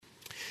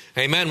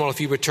Amen. Well, if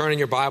you would turn in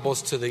your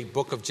Bibles to the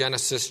book of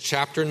Genesis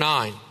chapter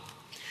 9,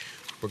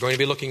 we're going to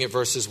be looking at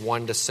verses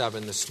 1 to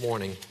 7 this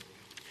morning.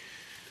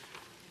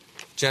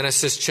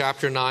 Genesis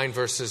chapter 9,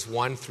 verses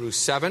 1 through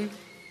 7.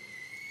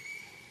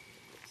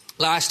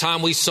 Last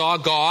time we saw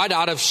God,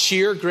 out of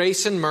sheer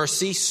grace and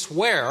mercy,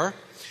 swear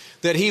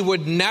that he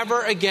would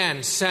never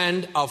again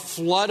send a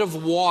flood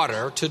of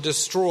water to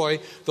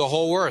destroy the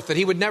whole earth, that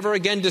he would never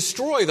again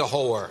destroy the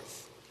whole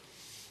earth.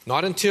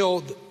 Not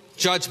until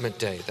Judgment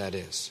Day, that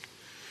is.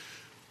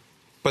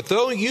 But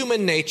though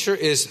human nature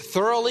is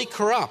thoroughly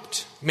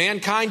corrupt,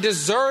 mankind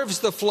deserves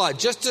the flood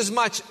just as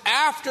much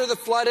after the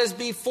flood as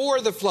before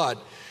the flood.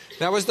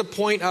 That was the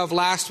point of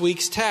last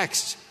week's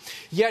text.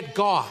 Yet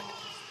God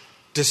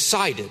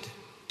decided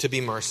to be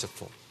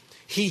merciful.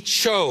 He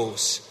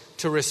chose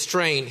to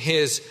restrain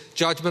his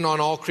judgment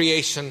on all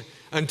creation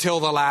until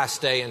the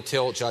last day,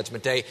 until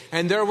Judgment Day.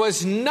 And there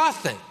was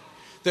nothing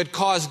that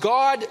caused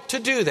God to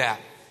do that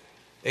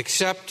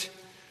except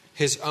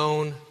his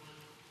own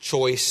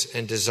choice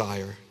and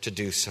desire to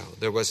do so.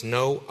 There was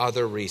no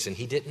other reason.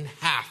 He didn't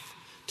have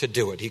to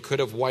do it. He could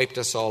have wiped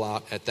us all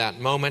out at that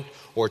moment,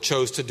 or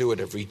chose to do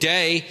it every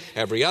day,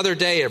 every other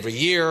day, every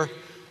year.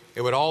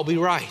 It would all be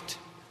right.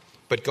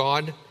 But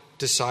God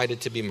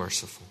decided to be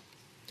merciful.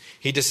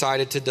 He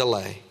decided to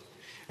delay.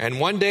 And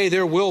one day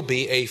there will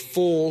be a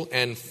full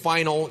and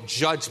final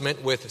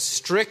judgment with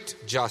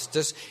strict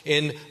justice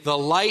in the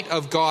light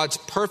of God's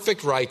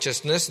perfect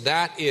righteousness.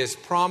 That is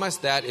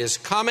promised. That is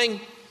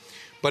coming.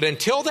 But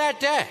until that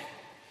day,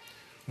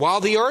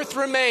 while the earth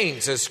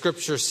remains, as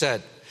Scripture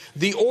said,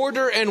 the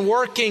order and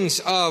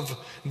workings of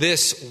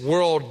this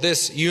world,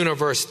 this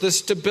universe, the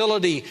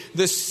stability,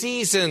 the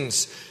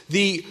seasons,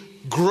 the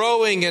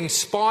growing and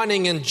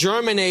spawning and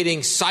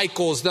germinating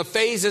cycles, the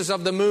phases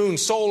of the moon,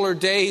 solar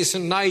days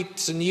and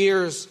nights and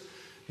years,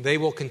 they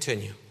will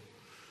continue.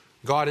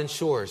 God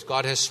ensures,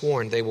 God has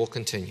sworn they will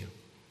continue.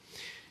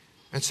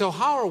 And so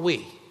how are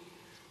we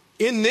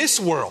in this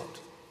world?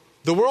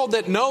 The world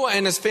that Noah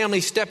and his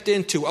family stepped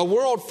into, a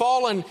world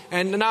fallen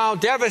and now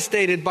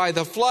devastated by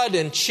the flood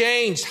and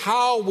changed.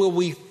 How will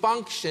we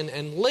function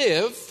and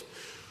live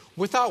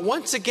without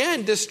once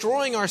again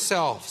destroying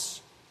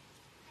ourselves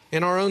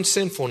in our own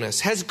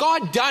sinfulness? Has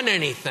God done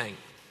anything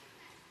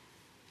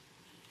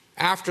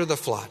after the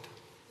flood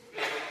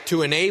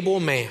to enable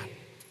man,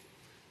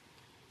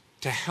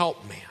 to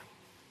help man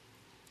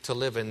to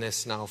live in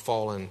this now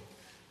fallen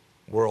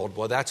world?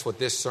 Well, that's what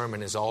this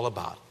sermon is all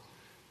about.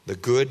 The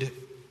good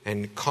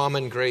and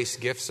common grace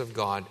gifts of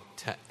God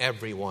to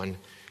everyone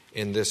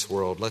in this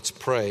world. Let's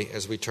pray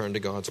as we turn to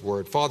God's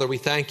word. Father, we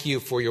thank you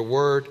for your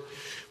word,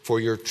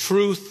 for your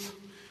truth.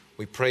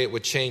 We pray it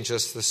would change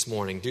us this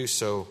morning. Do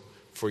so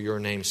for your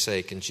name's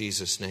sake. In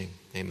Jesus' name,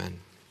 amen.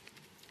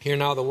 Hear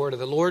now the word of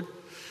the Lord.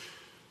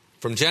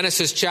 From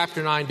Genesis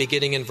chapter 9,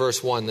 beginning in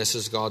verse 1, this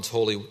is God's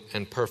holy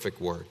and perfect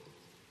word.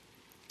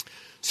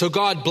 So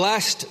God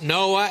blessed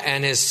Noah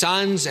and his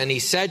sons, and he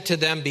said to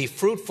them, "Be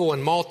fruitful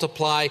and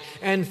multiply,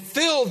 and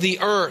fill the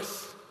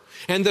earth.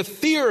 And the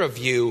fear of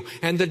you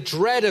and the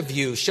dread of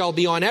you shall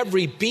be on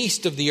every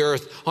beast of the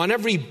earth, on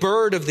every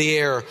bird of the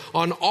air,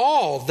 on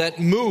all that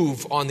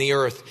move on the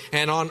earth,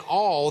 and on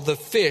all the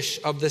fish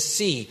of the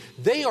sea.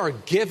 They are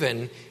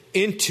given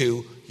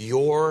into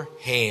your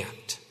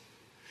hand.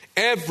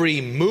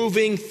 Every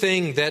moving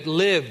thing that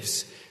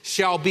lives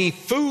shall be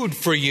food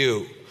for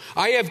you.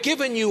 I have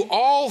given you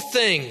all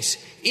things,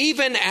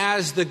 even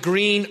as the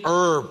green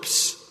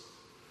herbs.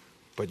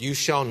 But you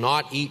shall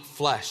not eat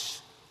flesh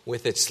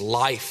with its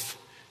life,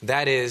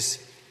 that is,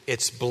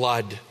 its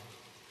blood.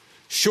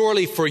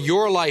 Surely for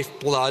your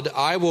lifeblood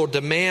I will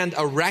demand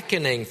a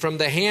reckoning. From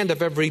the hand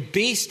of every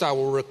beast I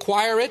will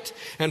require it,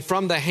 and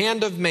from the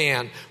hand of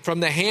man,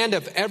 from the hand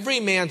of every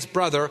man's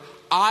brother,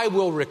 I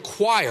will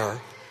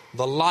require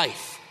the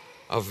life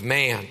of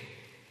man.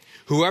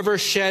 Whoever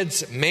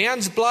sheds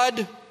man's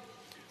blood,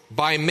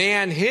 by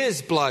man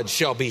his blood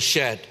shall be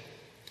shed.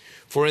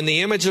 For in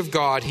the image of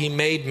God he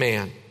made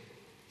man.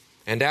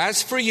 And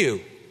as for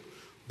you,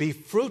 be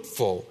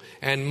fruitful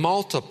and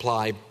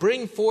multiply.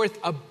 Bring forth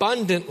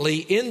abundantly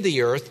in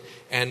the earth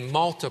and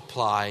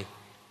multiply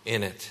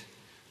in it."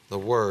 The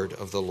word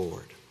of the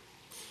Lord.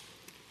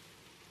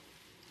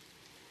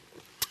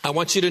 I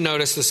want you to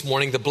notice this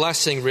morning the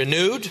blessing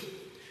renewed.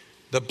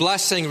 The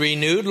blessing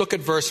renewed. Look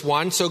at verse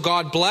 1. So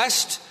God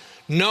blessed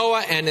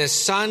Noah and his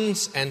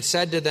sons and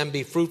said to them,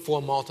 "Be fruitful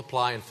and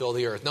multiply and fill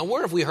the earth." Now,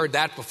 where have we heard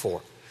that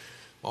before?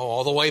 Well,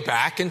 all the way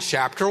back in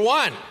chapter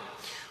 1.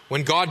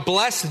 When God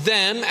blessed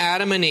them,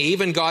 Adam and Eve,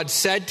 and God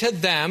said to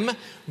them,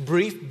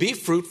 "Be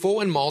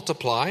fruitful and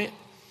multiply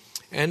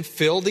and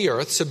fill the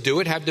earth, subdue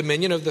it, have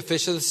dominion over the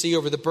fish of the sea,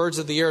 over the birds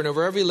of the air, and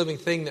over every living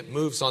thing that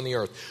moves on the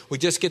earth." We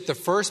just get the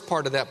first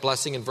part of that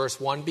blessing in verse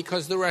 1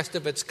 because the rest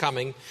of it's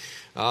coming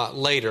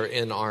later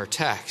in our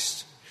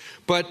text.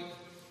 But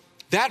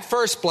that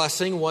first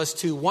blessing was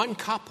to one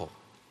couple.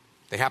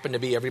 They happened to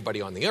be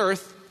everybody on the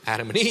earth,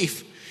 Adam and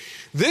Eve.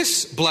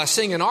 This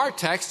blessing in our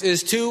text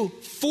is to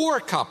 4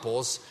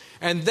 couples,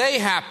 and they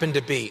happen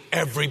to be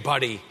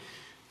everybody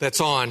that's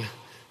on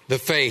the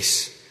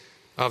face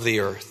of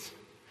the earth.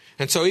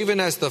 And so even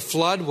as the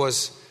flood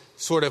was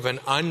sort of an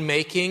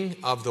unmaking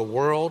of the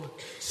world,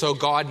 so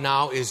God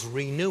now is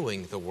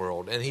renewing the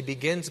world. And he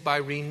begins by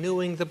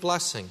renewing the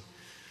blessing.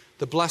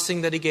 The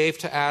blessing that he gave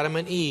to Adam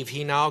and Eve,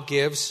 he now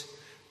gives,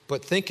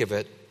 but think of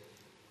it,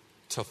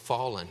 to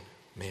fallen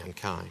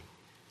mankind,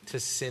 to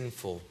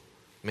sinful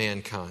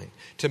mankind,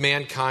 to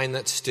mankind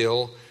that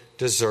still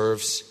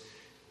deserves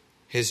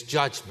his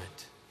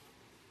judgment.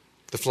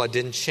 The flood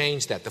didn't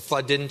change that. The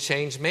flood didn't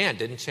change man,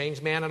 didn't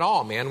change man at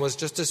all. Man was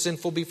just as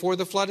sinful before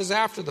the flood as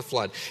after the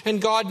flood.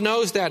 And God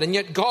knows that. And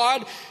yet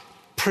God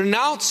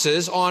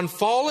pronounces on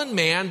fallen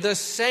man the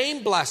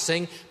same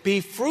blessing,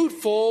 be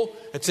fruitful,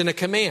 it's in a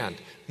command,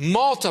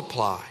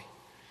 multiply,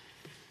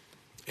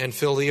 and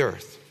fill the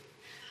earth.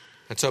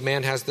 And so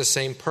man has the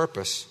same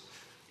purpose,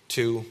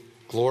 to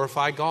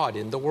glorify God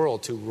in the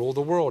world, to rule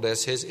the world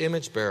as his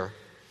image bearer.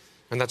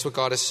 And that's what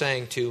God is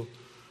saying to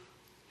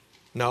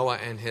Noah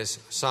and his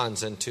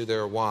sons and to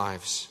their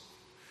wives.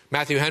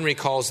 Matthew Henry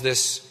calls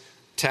this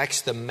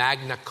text the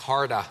Magna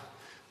Carta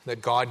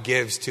that God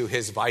gives to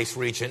his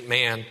vice-regent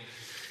man.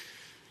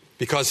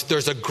 Because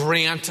there's a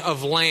grant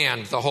of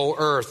land, the whole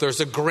earth.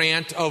 There's a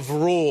grant of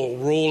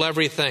rule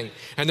everything.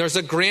 And there's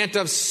a grant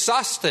of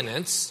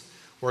sustenance,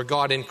 where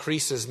God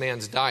increases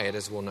man's diet,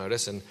 as we'll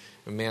notice, and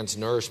man's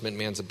nourishment,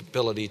 man's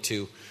ability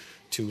to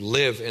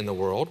live in the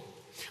world.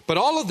 But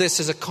all of this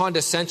is a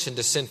condescension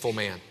to sinful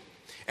man.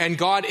 And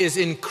God is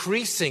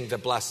increasing the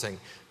blessing,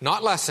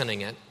 not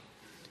lessening it.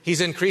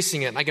 He's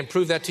increasing it. And I can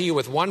prove that to you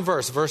with one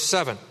verse, verse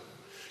 7.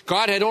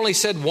 God had only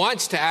said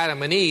once to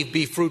Adam and Eve,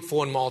 be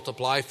fruitful and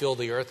multiply, fill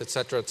the earth,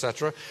 etc.,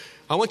 etc.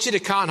 I want you to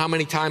count how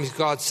many times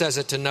God says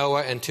it to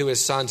Noah and to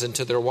his sons and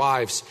to their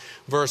wives.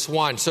 Verse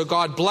 1. So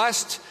God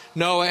blessed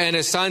Noah and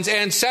his sons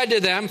and said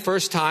to them,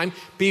 first time,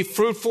 be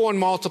fruitful and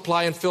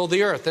multiply and fill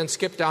the earth. Then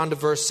skip down to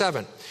verse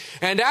 7.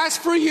 And as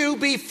for you,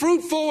 be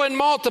fruitful and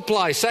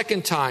multiply,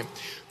 second time.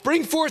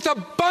 Bring forth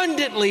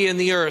abundantly in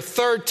the earth,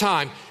 third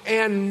time,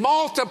 and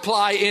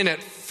multiply in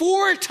it,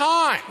 4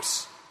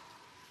 times.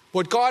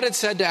 What God had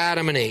said to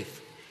Adam and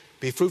Eve,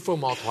 be fruitful,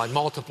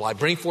 multiply,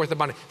 bring forth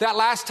abundantly. That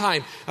last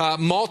time,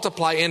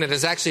 multiply in it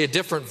is actually a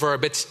different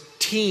verb. It's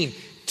teem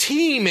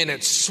in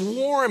it,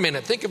 swarm in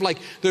it. Think of like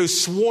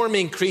those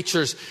swarming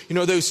creatures,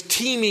 those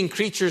teeming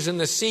creatures in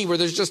the sea where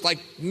there's just like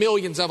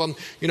millions of them,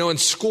 in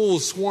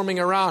schools swarming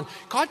around.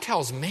 God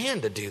tells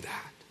man to do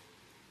that.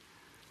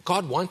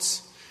 God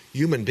wants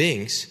human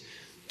beings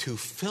to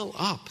fill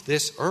up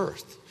this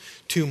earth,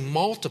 to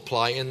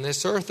multiply in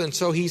this earth. And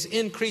so he's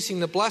increasing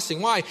the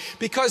blessing. Why?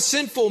 Because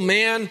sinful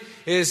man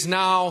is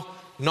now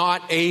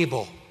not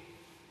able,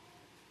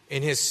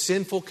 in his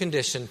sinful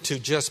condition, to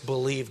just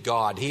believe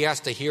God. He has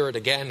to hear it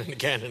again and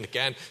again and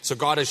again. So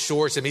God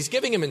assures him. He's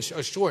giving him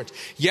assurance.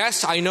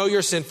 Yes, I know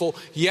you're sinful.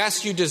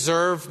 Yes, you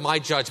deserve my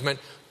judgment,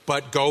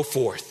 but go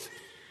forth.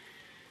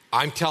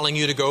 I'm telling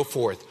you to go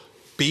forth.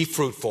 Be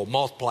fruitful,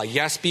 multiply.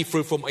 Yes, be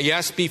fruitful.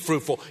 Yes, be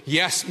fruitful.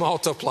 Yes,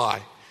 multiply.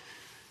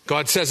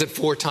 God says it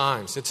 4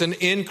 times. It's an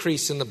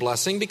increase in the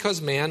blessing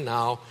because man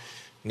now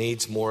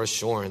needs more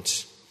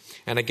assurance.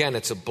 And again,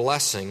 it's a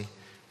blessing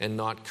and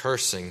not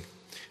cursing.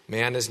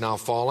 Man is now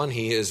fallen.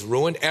 He is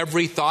ruined.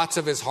 Every thoughts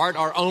of his heart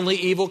are only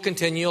evil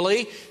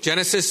continually.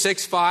 Genesis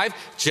 6:5,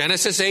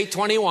 Genesis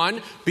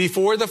 8:21.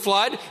 Before the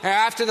flood,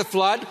 after the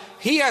flood,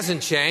 he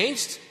hasn't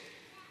changed.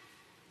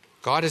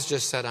 God has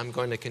just said, I'm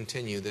going to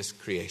continue this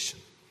creation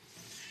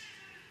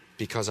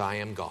because I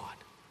am God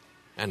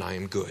and I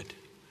am good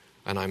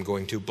and I'm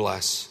going to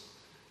bless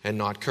and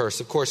not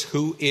curse. Of course,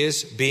 who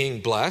is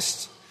being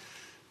blessed?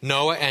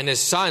 Noah and his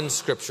sons,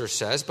 Scripture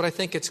says, but I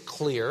think it's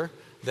clear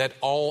that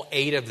all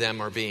 8 of them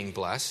are being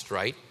blessed,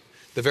 right?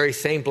 The very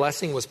same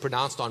blessing was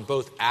pronounced on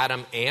both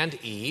Adam and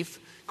Eve.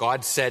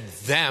 God said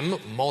them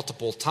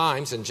multiple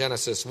times in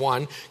Genesis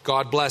 1.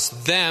 God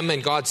blessed them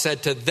and God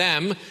said to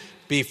them,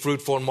 be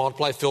fruitful and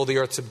multiply, fill the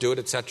earth, subdue it,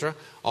 etc.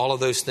 All of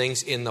those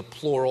things in the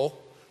plural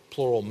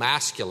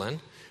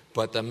masculine,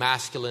 but the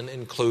masculine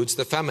includes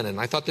the feminine.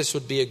 I thought this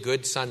would be a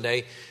good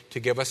Sunday to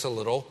give us a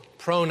little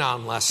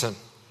pronoun lesson.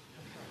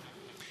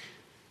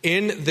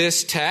 In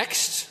this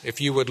text,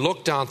 if you would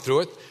look down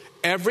through it,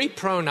 every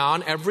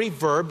pronoun, every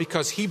verb,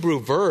 because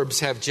Hebrew verbs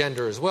have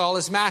gender as well,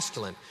 is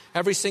masculine.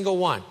 Every single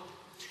one.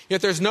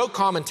 Yet there's no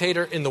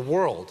commentator in the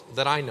world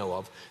that I know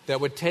of that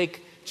would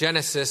take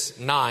Genesis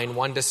 9,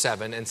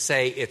 1-7 and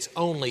say it's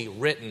only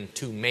written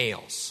to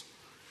males.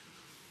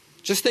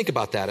 Just think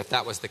about that if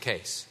that was the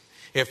case.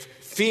 If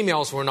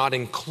females were not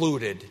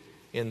included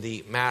in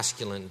the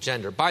masculine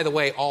gender. By the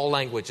way, all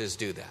languages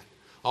do that.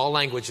 All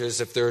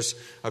languages, if there's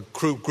a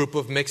group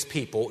of mixed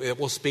people, it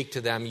will speak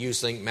to them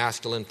using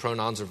masculine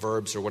pronouns or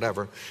verbs or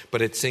whatever,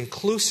 but it's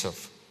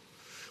inclusive.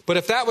 But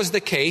if that was the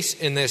case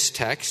in this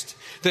text,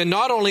 then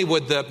not only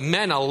would the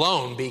men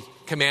alone be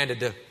commanded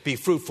to be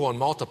fruitful and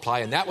multiply,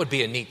 and that would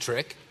be a neat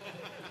trick,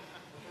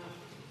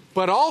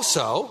 but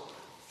also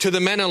to the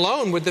men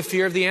alone would the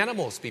fear of the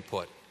animals be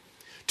put.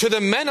 To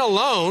the men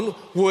alone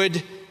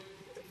would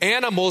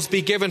animals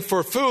be given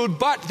for food,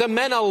 but the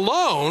men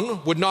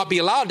alone would not be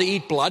allowed to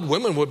eat blood.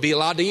 Women would be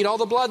allowed to eat all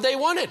the blood they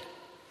wanted.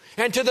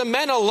 And to the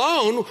men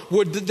alone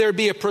would there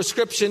be a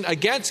prescription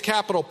against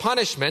capital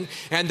punishment,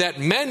 and that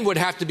men would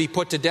have to be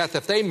put to death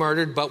if they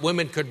murdered, but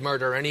women could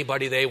murder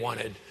anybody they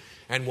wanted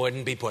and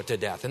wouldn't be put to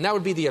death. And that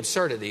would be the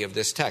absurdity of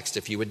this text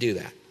if you would do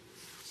that.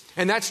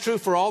 And that's true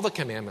for all the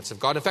commandments of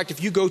God. In fact,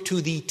 if you go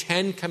to the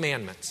 10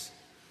 commandments,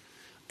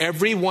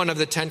 every one of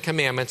the 10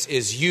 commandments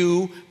is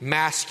you,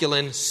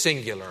 masculine,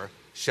 singular,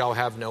 shall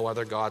have no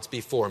other gods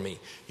before me.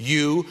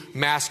 You,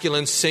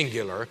 masculine,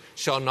 singular,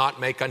 shall not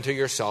make unto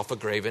yourself a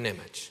graven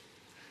image.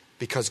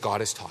 Because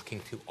God is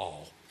talking to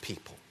all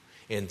people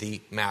in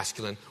the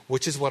masculine,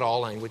 which is what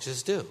all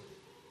languages do.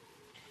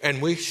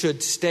 And we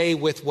should stay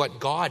with what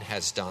God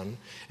has done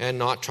and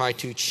not try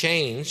to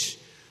change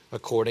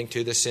according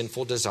to the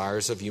sinful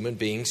desires of human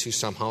beings who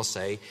somehow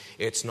say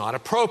it's not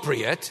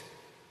appropriate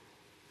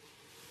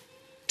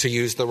to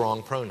use the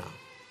wrong pronoun.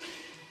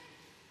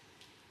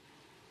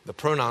 The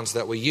pronouns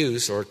that we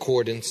use are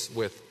accordance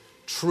with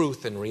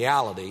truth and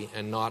reality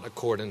and not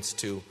accordance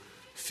to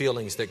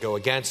feelings that go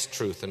against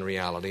truth and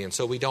reality. And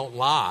so we don't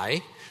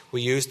lie.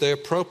 We use the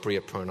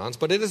appropriate pronouns.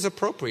 But it is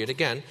appropriate,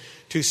 again,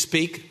 to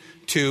speak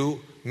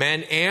to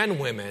men and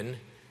women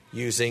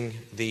using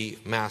the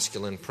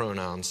masculine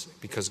pronouns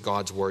because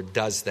God's word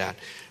does that.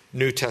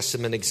 New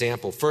Testament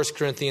example, 1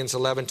 Corinthians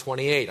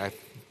 11:28. I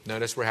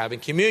notice we're having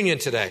communion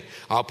today.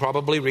 I'll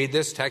probably read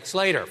this text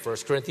later.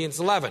 1 Corinthians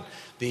 11,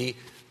 the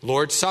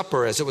Lord's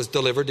Supper as it was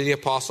delivered to the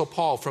Apostle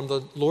Paul from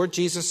the Lord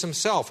Jesus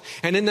himself.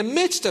 And in the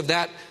midst of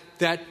that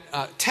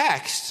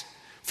text,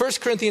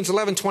 1 Corinthians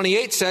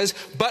 11:28 says,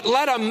 but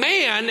let a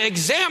man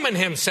examine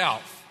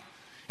himself.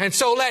 And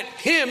so let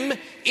him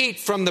eat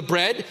from the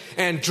bread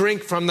and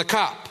drink from the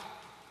cup,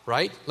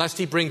 right? Lest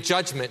he bring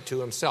judgment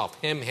to himself.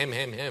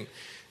 Him.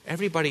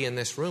 Everybody in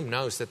this room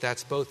knows that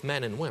that's both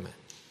men and women,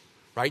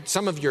 right?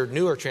 Some of your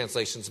newer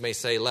translations may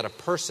say, let a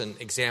person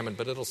examine,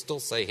 but it'll still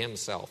say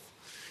himself.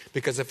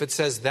 Because if it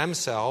says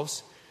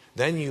themselves,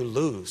 then you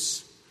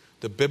lose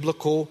the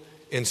biblical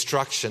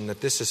instruction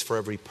that this is for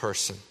every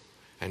person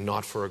and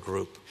not for a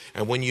group.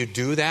 And when you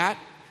do that,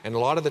 and a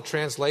lot of the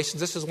translations,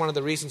 this is one of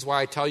the reasons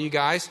why I tell you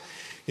guys,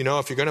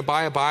 if you're going to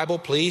buy a Bible,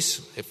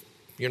 please, if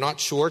you're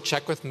not sure,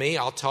 check with me.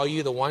 I'll tell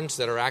you the ones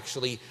that are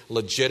actually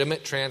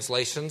legitimate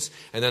translations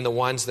and then the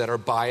ones that are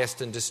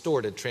biased and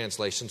distorted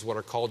translations, what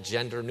are called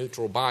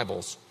gender-neutral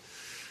Bibles.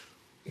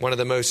 One of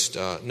the most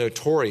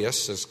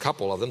notorious, there's a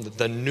couple of them,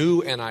 the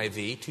New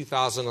NIV,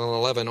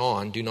 2011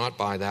 on, do not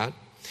buy that.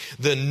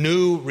 The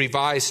New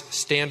Revised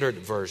Standard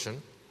Version.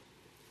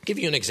 I'll give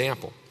you an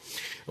example.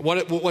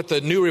 What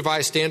the New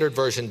Revised Standard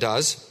Version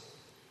does,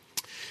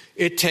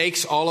 it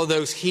takes all of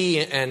those he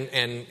and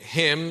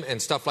him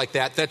and stuff like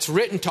that that's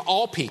written to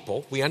all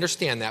people. We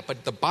understand that.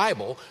 But the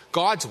Bible,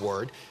 God's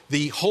Word,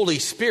 the Holy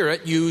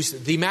Spirit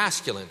used the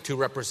masculine to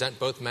represent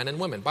both men and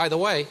women. By the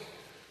way,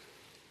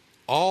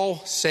 all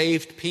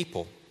saved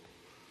people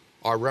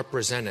are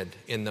represented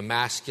in the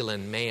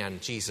masculine man,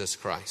 Jesus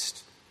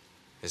Christ.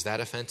 Is that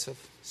offensive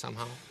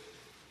somehow?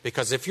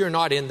 Because if you're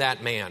not in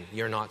that man,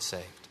 you're not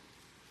saved.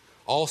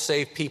 All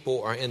saved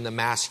people are in the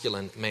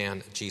masculine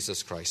man,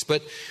 Jesus Christ.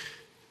 But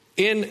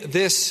in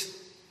this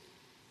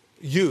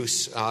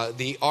use,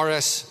 the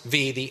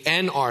RSV, the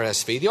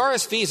NRSV, the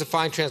RSV is a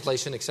fine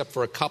translation except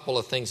for a couple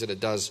of things that it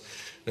does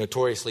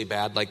notoriously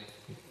bad, like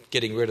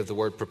getting rid of the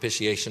word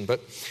propitiation. But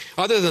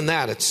other than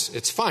that,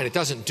 it's fine. It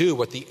doesn't do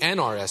what the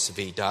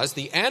NRSV does.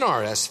 The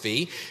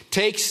NRSV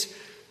takes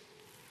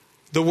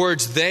the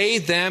words they,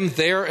 them,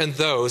 their, and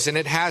those, and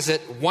it has it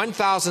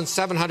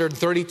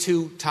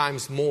 1,732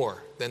 times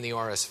more than the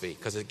RSV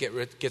because it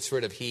gets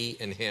rid of he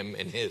and him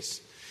and his,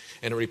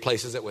 and it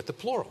replaces it with the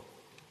plural.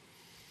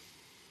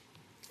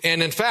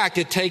 And in fact,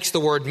 it takes the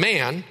word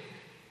man,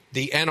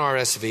 the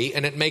NRSV,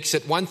 and it makes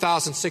it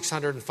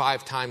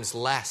 1,605 times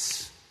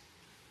less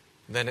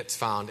than it's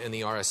found in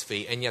the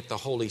RSV, and yet the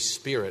Holy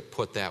Spirit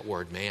put that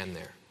word man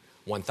there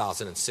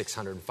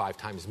 1,605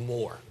 times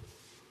more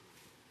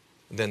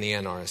than the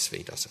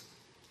NRSV does it.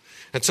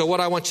 And so what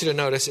I want you to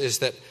notice is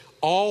that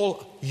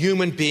all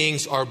human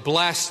beings are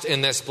blessed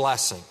in this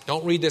blessing.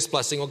 Don't read this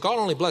blessing. Well, God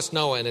only blessed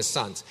Noah and his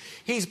sons.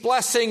 He's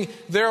blessing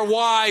their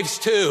wives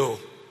too.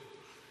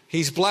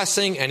 He's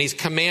blessing and he's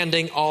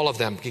commanding all of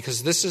them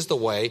because this is the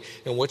way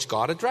in which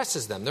God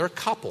addresses them. They're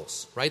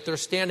couples, right? They're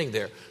standing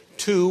there.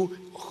 Two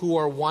who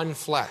are one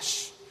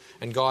flesh.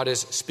 And God is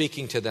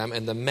speaking to them,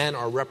 and the men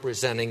are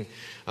representing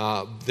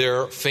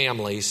their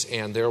families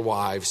and their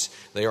wives.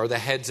 They are the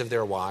heads of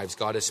their wives.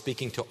 God is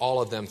speaking to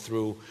all of them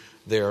through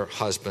their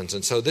husbands.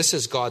 And so this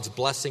is God's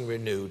blessing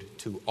renewed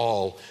to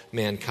all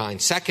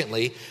mankind.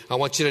 Secondly, I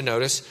want you to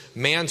notice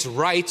man's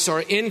rights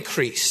are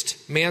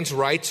increased. Man's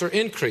rights are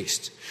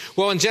increased.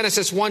 Well, in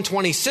Genesis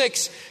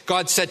 1:26,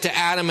 God said to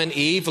Adam and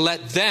Eve,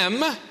 let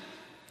them...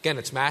 Again,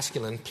 it's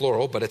masculine,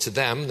 plural, but it's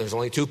them. There's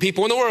only two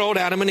people in the world,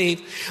 Adam and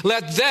Eve.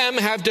 Let them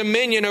have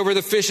dominion over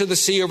the fish of the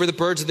sea, over the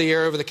birds of the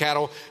air, over the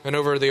cattle, and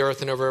over the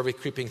earth, and over every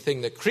creeping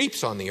thing that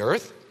creeps on the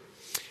earth.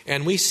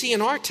 And we see in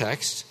our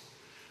text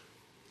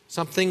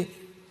something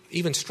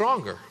even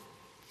stronger.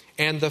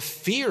 And the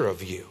fear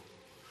of you,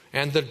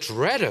 and the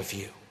dread of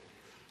you,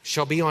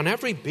 shall be on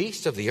every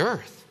beast of the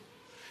earth,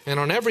 and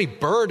on every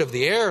bird of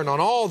the air, and on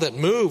all that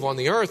move on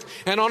the earth,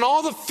 and on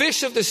all the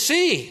fish of the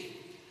sea.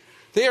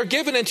 They are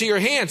given into your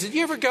hands. Did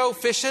you ever go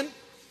fishing?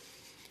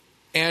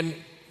 And,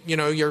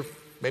 you're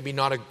maybe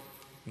not a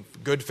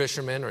good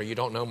fisherman, or you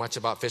don't know much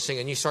about fishing,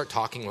 and you start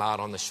talking loud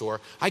on the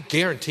shore. I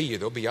guarantee you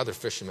there'll be other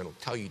fishermen who will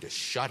tell you to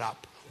shut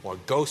up or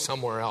go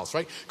somewhere else,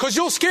 right? Because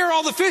you'll scare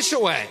all the fish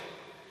away.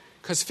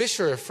 Because fish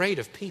are afraid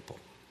of people.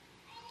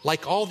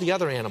 Like all the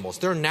other animals,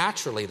 they're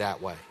naturally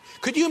that way.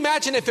 Could you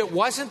imagine if it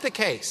wasn't the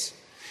case?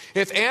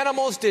 If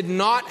animals did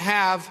not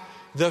have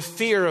the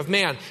fear of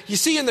man. You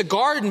see, in the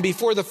garden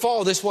before the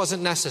fall, this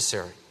wasn't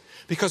necessary.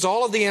 Because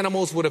all of the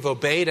animals would have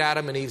obeyed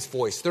Adam and Eve's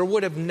voice. There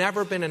would have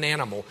never been an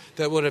animal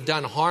that would have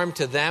done harm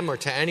to them or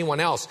to anyone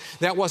else.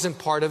 That wasn't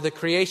part of the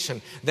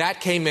creation.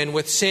 That came in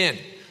with sin.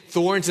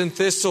 Thorns and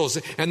thistles,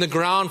 and the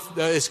ground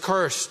is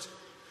cursed.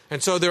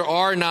 And so there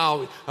are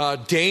now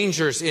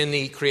dangers in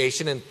the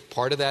creation, and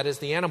part of that is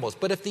the animals.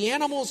 But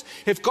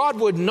if God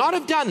would not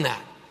have done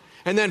that,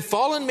 and then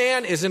fallen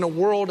man is in a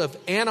world of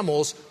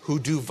animals who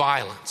do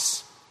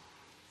violence.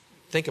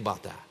 Think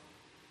about that.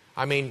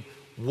 I mean,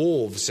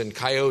 wolves and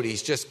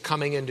coyotes just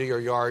coming into your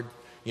yard,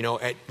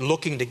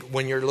 looking to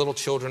when your little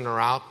children are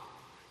out.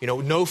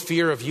 No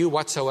fear of you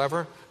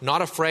whatsoever,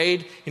 not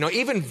afraid.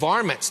 Even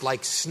varmints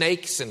like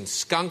snakes and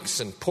skunks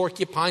and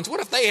porcupines,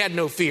 what if they had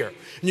no fear?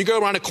 And you go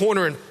around a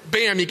corner and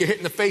bam, you get hit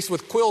in the face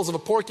with quills of a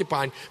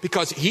porcupine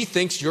because he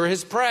thinks you're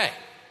his prey.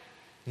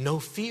 No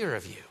fear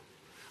of you.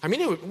 I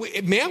mean,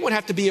 man would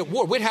have to be at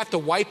war. We'd have to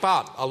wipe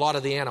out a lot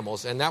of the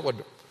animals, and that would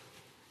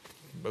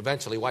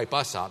eventually wipe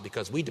us out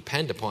because we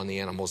depend upon the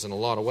animals in a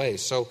lot of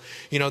ways. So,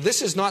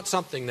 this is not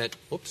something that,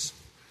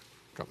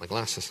 dropped my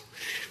glasses.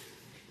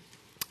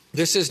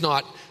 This is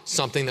not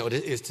something that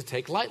is to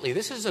take lightly.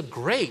 This is a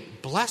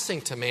great blessing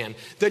to man,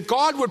 that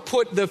God would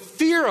put the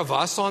fear of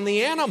us on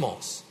the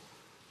animals,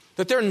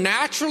 that they're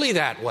naturally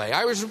that way.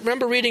 I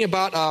remember reading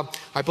about,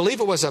 I believe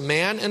it was a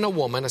man and a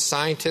woman, a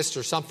scientist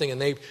or something, and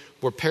they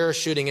were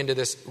parachuting into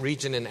this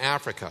region in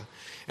Africa.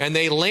 And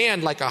they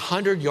land like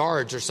 100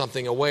 yards or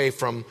something away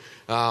from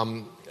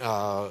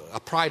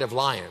a pride of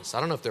lions. I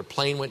don't know if their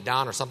plane went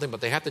down or something,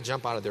 but they have to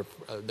jump out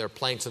of their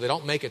plane so they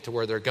don't make it to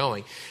where they're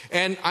going.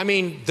 And I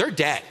mean, they're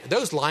dead.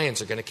 Those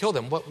lions are going to kill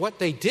them. What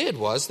they did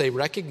was they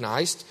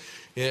recognized,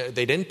 they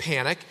didn't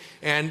panic,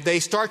 and they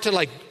start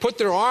to put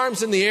their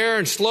arms in the air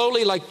and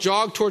slowly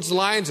jog towards the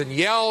lions and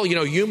yell,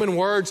 human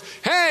words,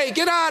 "Hey,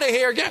 get out of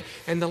here!"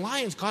 And the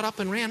lions got up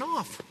and ran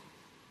off.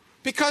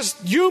 Because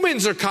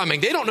humans are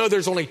coming. They don't know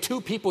there's only 2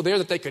 people there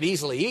that they could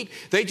easily eat.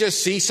 They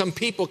just see some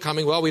people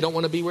coming. Well, we don't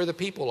want to be where the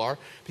people are.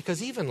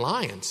 Because even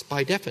lions,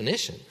 by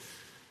definition,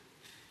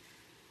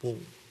 will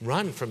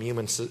run from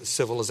human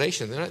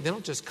civilization. They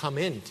don't just come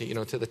in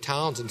to the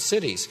towns and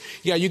cities.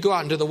 Yeah, you go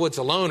out into the woods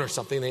alone or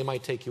something, they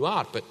might take you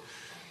out. But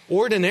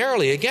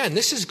ordinarily, again,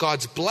 this is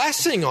God's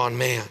blessing on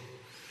man.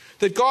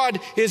 That God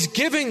is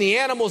giving the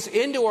animals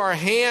into our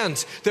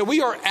hands, that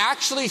we are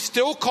actually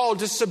still called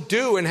to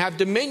subdue and have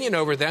dominion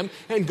over them.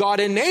 And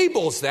God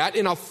enables that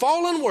in a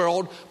fallen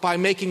world by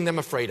making them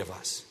afraid of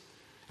us.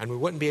 And we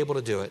wouldn't be able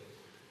to do it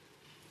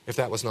if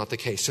that was not the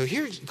case. So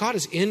here God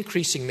is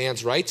increasing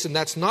man's rights, and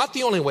that's not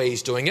the only way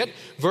he's doing it.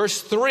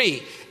 Verse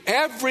 3,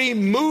 every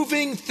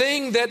moving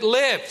thing that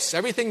lives,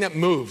 everything that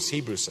moves,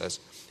 Hebrews says,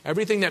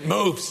 everything that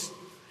moves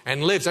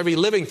and lives, every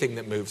living thing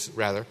that moves,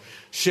 rather,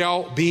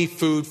 shall be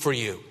food for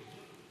you.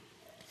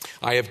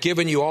 I have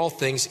given you all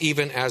things,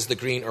 even as the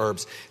green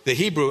herbs. The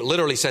Hebrew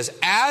literally says,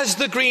 as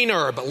the green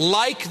herb,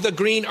 like the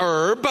green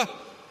herb,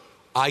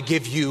 I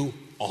give you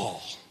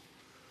all.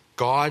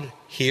 God,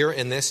 here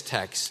in this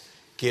text,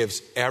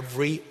 gives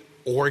every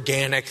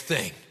organic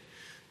thing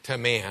to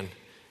man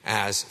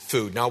as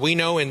food. Now, we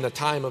know in the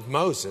time of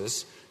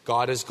Moses,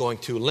 God is going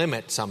to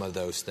limit some of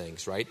those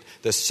things, right?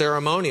 The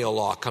ceremonial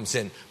law comes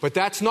in. But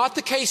that's not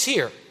the case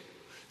here.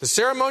 The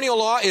ceremonial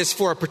law is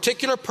for a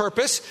particular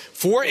purpose,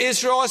 for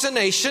Israel as a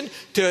nation,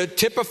 to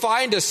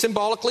typify and to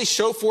symbolically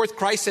show forth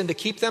Christ and to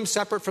keep them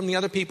separate from the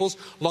other peoples.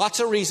 Lots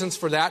of reasons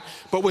for that.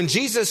 But when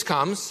Jesus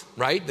comes,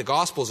 right, the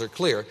Gospels are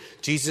clear.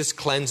 Jesus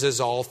cleanses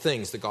all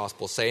things, the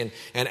Gospels say.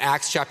 And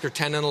Acts chapter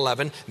 10 and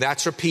 11,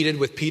 that's repeated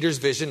with Peter's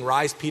vision.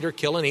 Rise, Peter,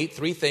 kill and eat.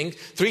 3 things.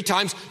 3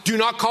 times. Do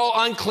not call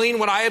unclean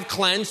what I have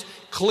cleansed.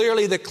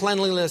 Clearly the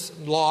cleanliness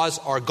laws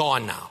are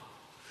gone now.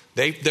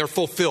 They're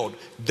fulfilled.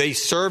 They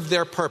serve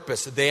their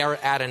purpose. They are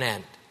at an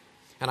end.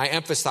 And I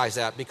emphasize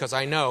that because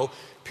I know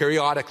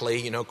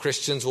periodically,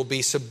 Christians will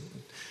be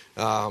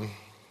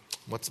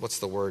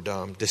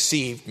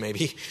deceived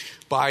maybe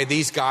by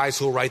these guys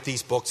who will write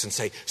these books and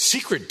say,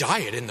 secret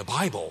diet in the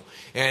Bible,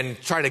 and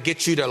try to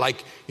get you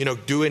to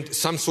do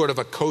some sort of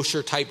a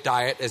kosher type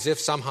diet as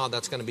if somehow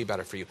that's going to be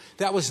better for you.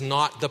 That was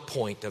not the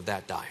point of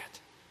that diet.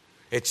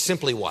 It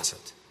simply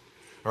wasn't.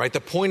 All right.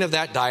 The point of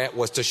that diet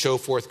was to show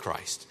forth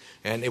Christ.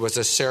 And it was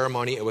a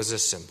ceremony, it was a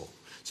symbol.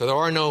 So there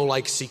are no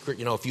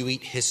secret, if you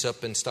eat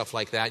hyssop and stuff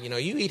like that,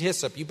 you eat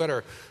hyssop, you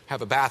better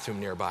have a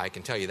bathroom nearby, I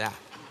can tell you that.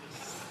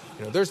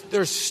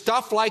 There's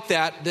stuff like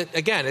that,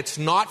 again, it's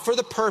not for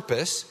the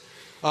purpose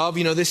of,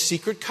 this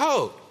secret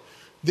code.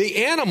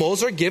 The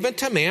animals are given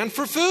to man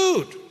for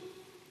food.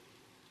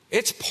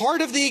 It's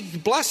part of the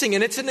blessing,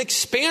 and it's an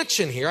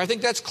expansion here. I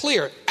think that's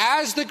clear.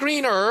 As the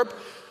green herb,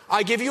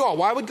 I give you all.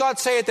 Why would God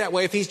say it that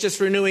way if he's just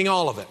renewing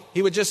all of it?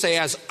 He would just say,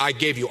 as I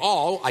gave you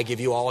all, I give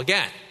you all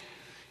again.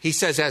 He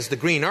says, as the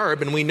green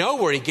herb, and we know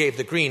where he gave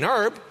the green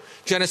herb.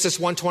 Genesis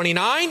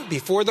 1:29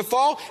 before the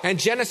fall, and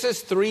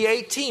Genesis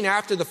 3:18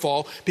 after the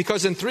fall,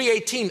 because in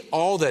 3:18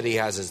 all that he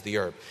has is the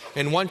herb.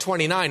 In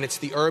 1:29 it's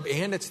the herb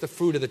and it's the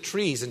fruit of the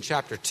trees in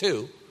chapter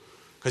 2,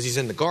 because he's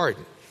in the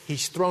garden.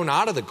 He's thrown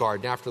out of the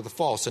garden after the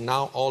fall, so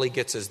now all he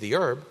gets is the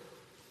herb.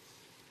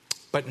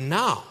 But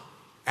now,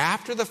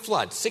 after the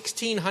flood,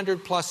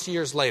 1,600 plus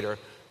years later,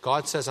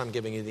 God says, I'm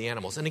giving you the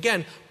animals. And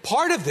again,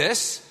 part of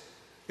this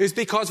is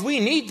because we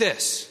need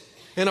this.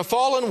 In a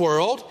fallen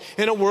world,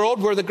 in a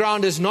world where the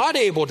ground is not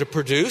able to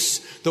produce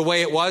the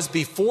way it was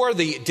before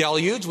the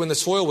deluge, when the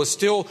soil was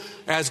still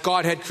as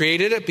God had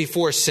created it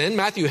before sin.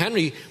 Matthew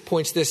Henry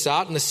points this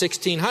out in the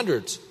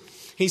 1600s.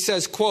 He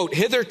says, quote,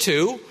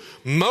 hitherto,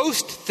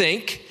 most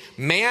think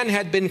man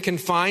had been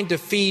confined to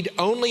feed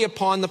only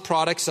upon the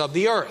products of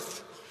the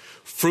earth,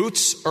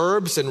 fruits,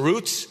 herbs, and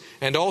roots,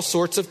 and all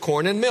sorts of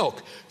corn and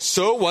milk.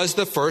 So was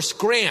the first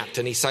grant.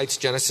 And he cites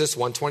Genesis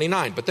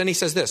 1:29. But then he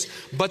says this,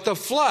 but the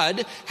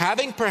flood,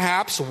 having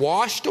perhaps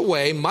washed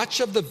away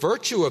much of the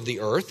virtue of the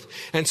earth,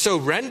 and so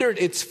rendered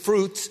its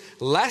fruits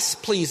less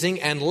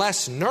pleasing and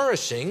less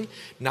nourishing,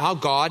 now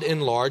God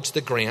enlarged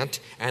the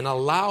grant and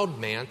allowed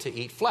man to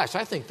eat flesh.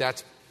 I think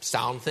that's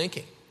sound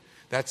thinking.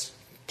 That's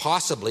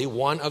possibly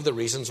one of the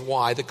reasons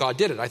why that God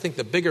did it. I think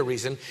the bigger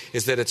reason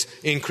is that it's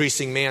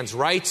increasing man's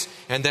rights,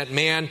 and that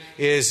man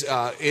is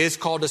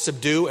called to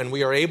subdue, and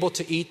we are able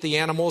to eat the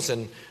animals.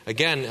 And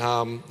again,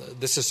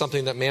 this is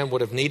something that man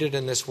would have needed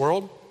in this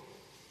world.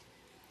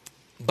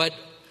 But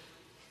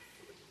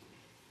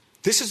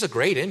this is a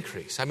great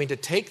increase. I mean, to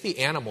take the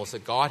animals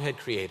that God had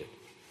created.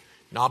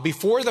 Now,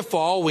 before the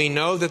fall, we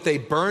know that they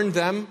burned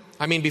them.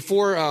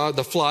 Before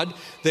the flood,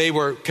 they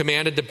were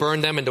commanded to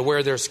burn them and to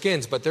wear their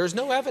skins. But there's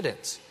no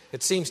evidence,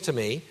 it seems to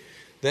me,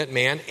 that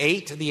man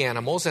ate the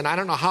animals. And I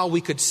don't know how we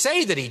could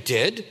say that he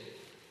did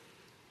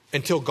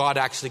until God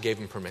actually gave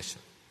him permission.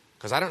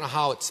 Because I don't know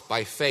how it's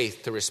by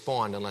faith to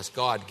respond unless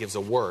God gives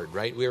a word,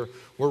 right? We're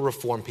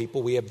Reformed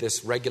people. We have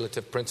this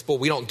regulative principle.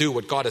 We don't do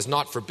what God has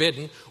not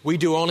forbidden. We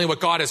do only what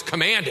God has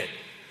commanded.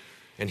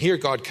 And here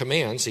God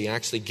commands. He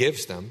actually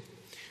gives them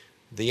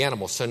the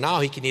animal. So now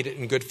he can eat it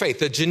in good faith.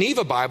 The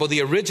Geneva Bible,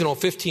 the original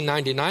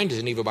 1599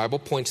 Geneva Bible,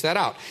 points that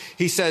out.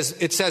 It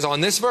says on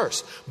this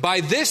verse,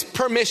 by this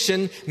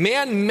permission,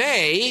 man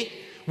may,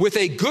 with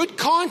a good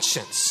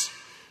conscience,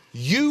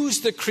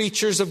 use the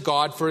creatures of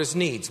God for his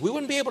needs. We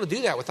wouldn't be able to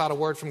do that without a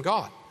word from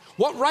God.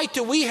 What right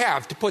do we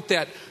have to put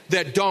that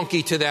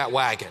donkey to that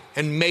wagon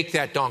and make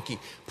that donkey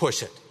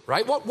push it?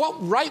 Right? What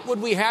right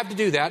would we have to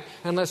do that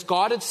unless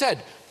God had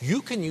said,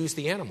 you can use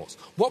the animals?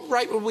 What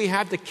right would we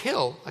have to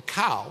kill a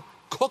cow,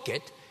 cook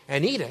it,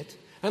 and eat it,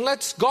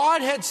 unless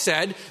God had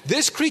said,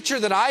 this creature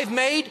that I've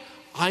made,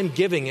 I'm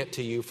giving it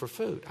to you for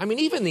food?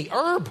 Even the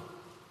herb.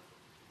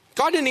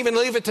 God didn't even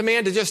leave it to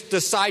man to just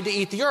decide to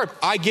eat the herb.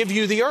 I give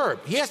you the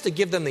herb. He has to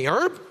give them the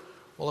herb?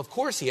 Well, of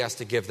course he has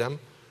to give them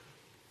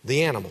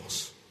the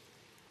animals.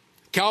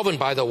 Calvin,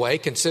 by the way,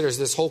 considers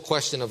this whole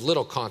question of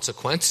little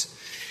consequence.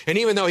 And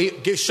even though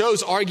he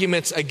shows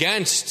arguments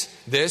against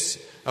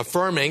this,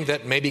 affirming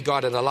that maybe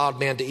God had allowed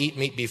man to eat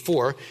meat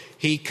before,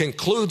 he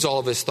concludes all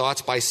of his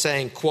thoughts by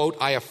saying, quote,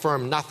 I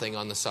affirm nothing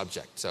on the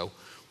subject. So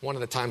one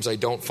of the times I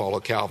don't follow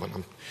Calvin.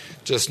 I'm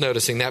just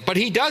noticing that. But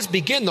he does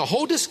begin the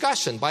whole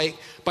discussion by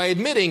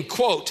admitting,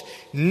 quote,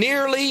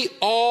 nearly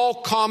all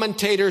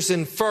commentators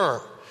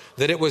infer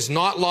that it was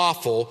not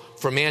lawful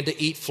for man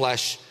to eat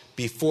flesh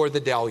before the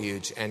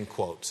deluge, end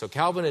quote. So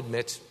Calvin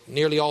admits,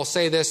 nearly all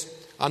say this.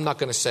 I'm not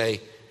going to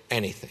say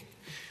anything.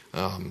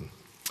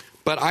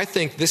 But I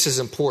think this is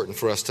important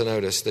for us to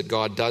notice that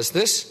God does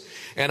this.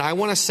 And I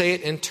want to say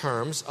it in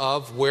terms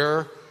of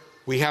where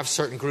we have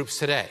certain groups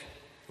today,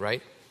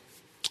 right?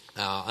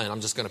 And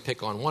I'm just going to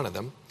pick on one of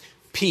them.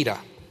 PETA,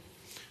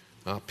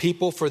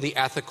 People for the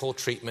Ethical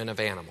Treatment of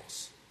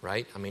Animals,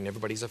 right?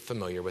 Everybody's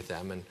familiar with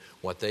them and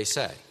what they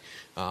say.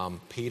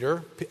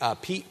 PETA,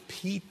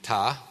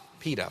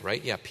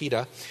 right? Yeah,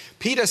 PETA.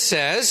 PETA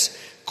says,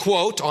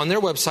 quote, on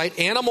their website,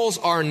 animals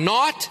are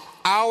not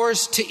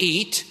ours to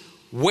eat,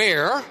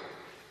 wear,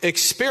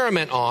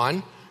 experiment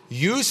on,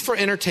 use for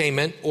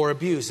entertainment, or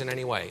abuse in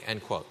any way,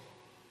 end quote.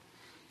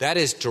 That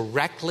is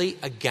directly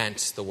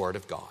against the Word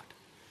of God.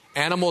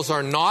 Animals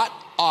are not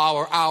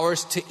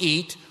ours to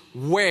eat,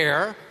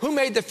 wear. Who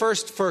made the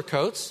first fur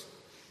coats?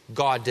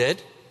 God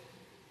did.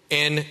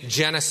 In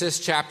Genesis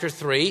chapter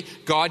 3,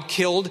 God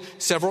killed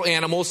several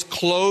animals,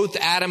 clothed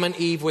Adam and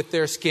Eve with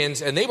their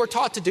skins, and they were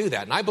taught to do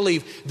that. And I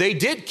believe they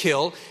did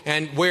kill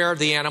and wear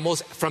the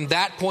animals from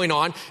that point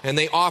on, and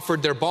they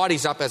offered their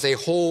bodies up as a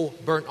whole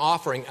burnt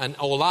offering, an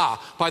olah.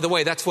 By the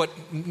way, that's what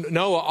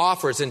Noah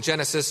offers in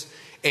Genesis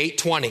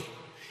 8:20.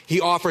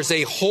 He offers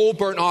a whole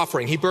burnt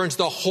offering. He burns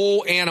the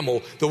whole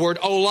animal. The word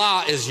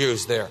olah is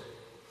used there.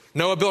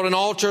 Noah built an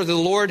altar to the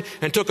Lord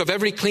and took of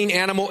every clean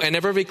animal and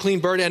of every clean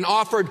bird and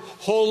offered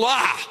whole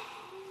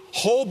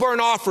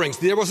burnt offerings.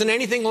 There wasn't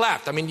anything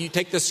left. I mean, you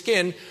take the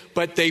skin,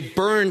 but they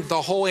burned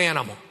the whole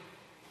animal.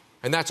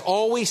 And that's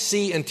all we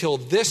see until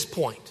this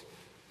point,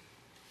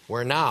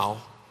 where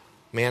now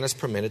man is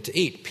permitted to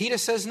eat. PETA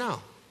says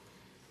no.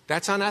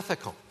 That's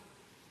unethical.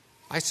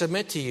 I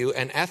submit to you,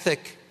 an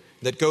ethic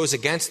that goes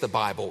against the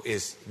Bible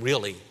is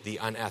really the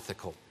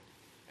unethical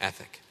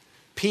ethic.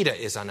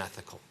 PETA is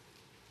unethical.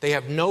 They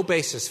have no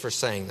basis for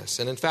saying this.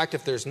 And in fact,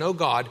 if there's no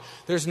God,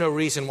 there's no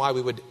reason why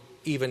we would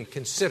even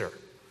consider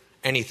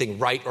anything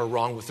right or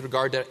wrong with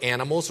regard to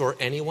animals or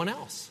anyone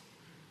else.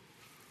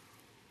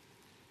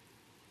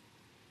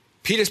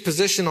 PETA's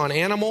position on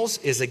animals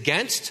is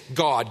against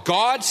God.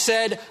 God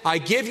said, I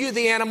give you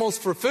the animals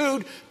for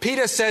food.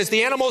 PETA says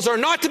the animals are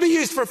not to be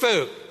used for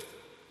food.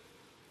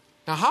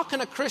 Now, how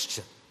can a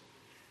Christian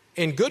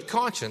in good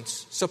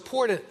conscience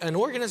support an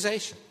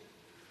organization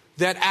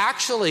that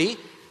actually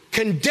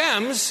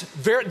condemns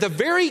the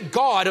very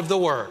God of the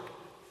Word?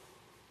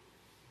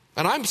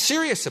 And I'm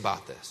serious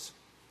about this.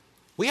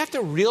 We have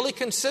to really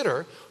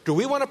consider, do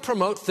we want to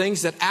promote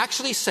things that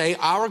actually say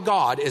our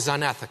God is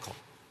unethical?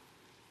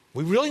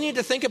 We really need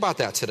to think about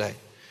that today.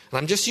 And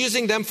I'm just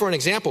using them for an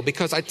example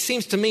because it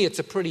seems to me it's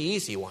a pretty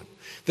easy one.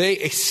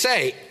 They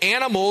say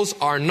animals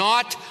are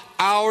not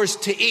ours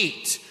to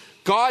eat.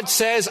 God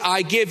says,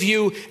 I give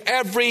you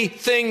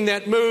everything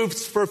that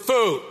moves for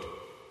food.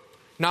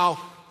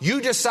 Now,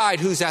 you decide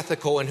who's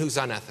ethical and who's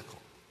unethical.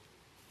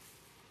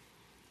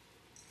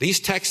 These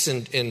texts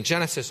in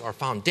Genesis are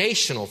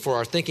foundational for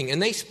our thinking,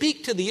 and they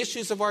speak to the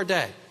issues of our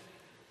day.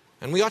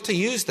 And we ought to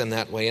use them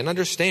that way and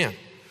understand.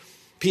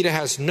 PETA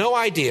has no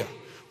idea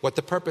what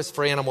the purpose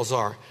for animals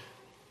are.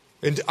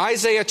 In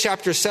Isaiah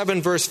chapter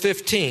 7, verse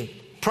 15,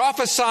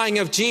 prophesying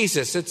of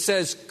Jesus, it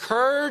says,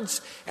 curds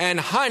and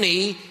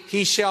honey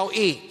he shall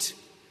eat.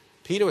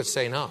 PETA would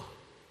say no.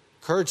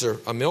 Curds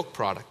are a milk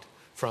product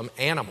from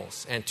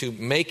animals, and to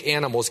make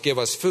animals give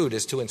us food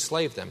is to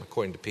enslave them,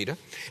 according to PETA.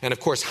 And of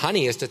course,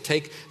 honey is to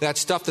take that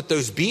stuff that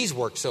those bees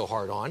work so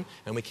hard on,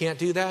 and we can't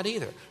do that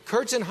either.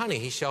 Curds and honey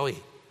he shall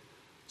eat,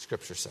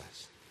 Scripture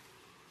says.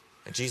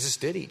 And Jesus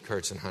did eat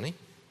curds and honey.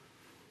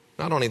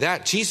 Not only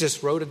that,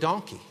 Jesus rode a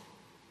donkey,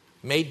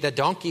 made the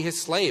donkey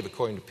his slave,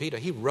 according to PETA.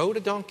 He rode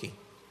a donkey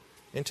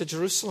into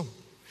Jerusalem.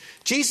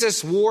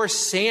 Jesus wore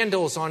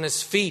sandals on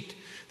his feet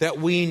that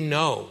we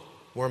know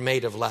were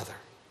made of leather,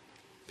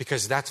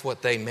 because that's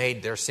what they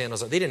made their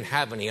sandals of. They didn't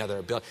have any other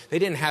ability. They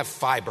didn't have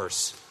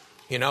fibers,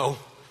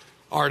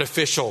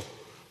 artificial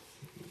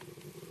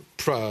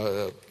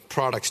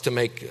products to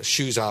make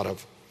shoes out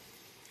of.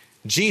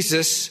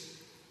 Jesus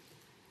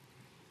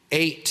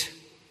ate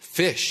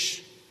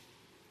fish.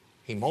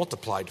 He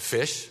multiplied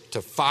fish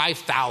to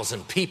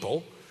 5,000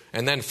 people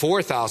and then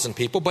 4,000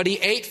 people, but he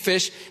ate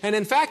fish. And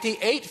in fact, he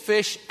ate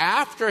fish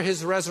after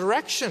his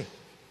resurrection.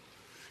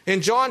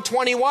 In John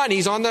 21,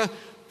 he's on the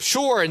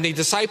shore and the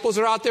disciples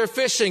are out there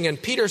fishing, and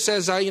Peter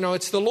says,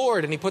 it's the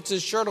Lord. And he puts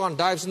his shirt on,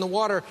 dives in the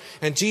water,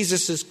 and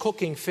Jesus is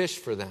cooking fish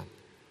for them.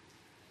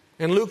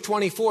 In Luke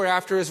 24,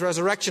 after his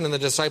resurrection, and the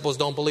disciples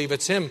don't believe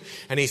it's him,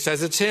 and he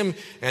says it's him,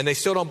 and they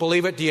still don't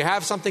believe it. Do you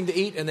have something to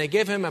eat? And they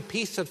give him a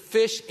piece of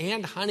fish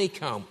and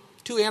honeycomb,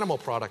 2 animal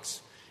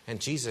products, and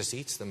Jesus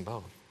eats them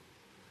both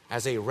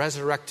as a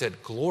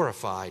resurrected,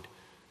 glorified,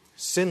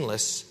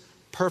 sinless,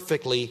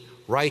 perfectly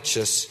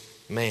righteous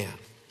man.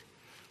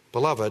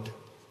 Beloved,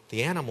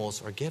 the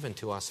animals are given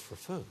to us for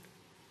food.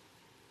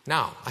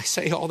 Now, I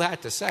say all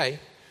that to say,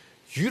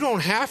 you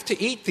don't have to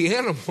eat the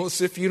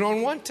animals if you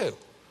don't want to.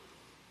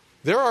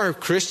 There are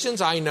Christians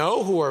I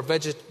know who are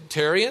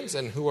vegetarians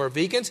and who are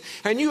vegans,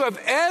 and you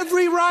have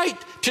every right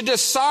to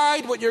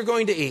decide what you're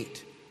going to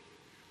eat.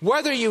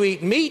 Whether you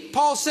eat meat,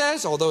 Paul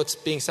says, although it's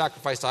being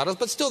sacrificed to idols,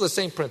 but still the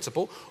same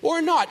principle, or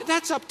not.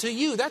 That's up to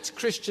you. That's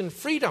Christian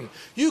freedom.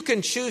 You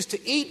can choose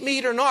to eat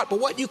meat or not,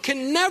 but what you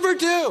can never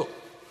do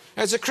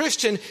as a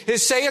Christian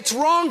is say it's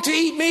wrong to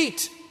eat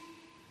meat,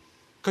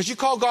 because you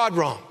call God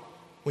wrong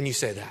when you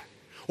say that.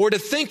 Or to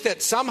think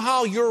that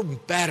somehow you're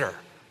better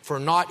for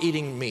not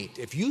eating meat.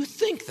 If you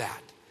think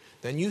that,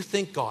 then you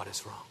think God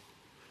is wrong.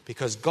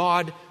 Because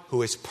God,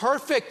 who is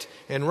perfect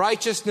in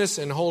righteousness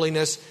and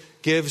holiness,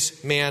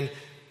 gives man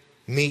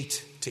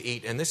meat to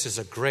eat. And this is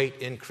a great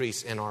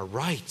increase in our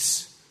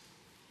rights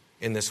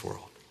in this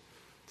world.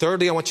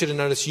 Thirdly, I want you to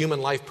notice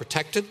human life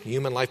protected.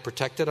 Human life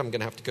protected. I'm going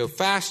to have to go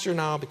faster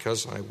now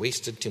because I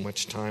wasted too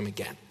much time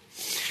again.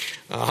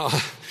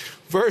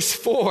 Verse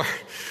 4.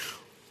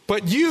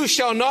 But you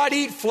shall not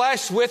eat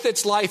flesh with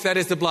its life, that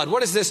is the blood.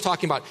 What is this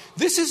talking about?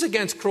 This is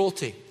against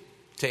cruelty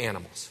to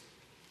animals.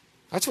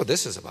 That's what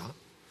this is about.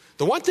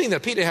 The one thing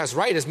that PETA has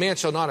right is man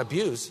shall not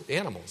abuse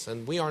animals.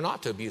 And we are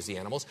not to abuse the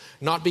animals,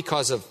 not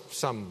because of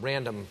some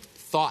random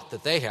thought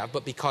that they have,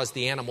 but because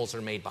the animals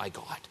are made by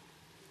God.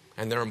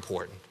 And they're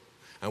important.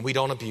 And we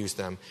don't abuse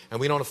them,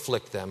 and we don't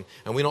afflict them,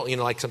 and we don't,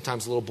 like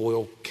sometimes a little boy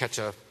will catch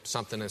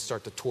something and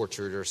start to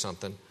torture it or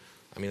something.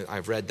 I mean,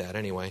 I've read that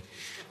anyway.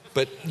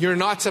 But you're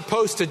not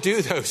supposed to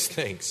do those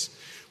things,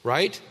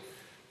 right?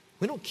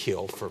 We don't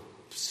kill for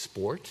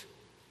sport,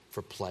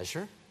 for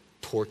pleasure,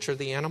 torture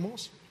the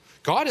animals.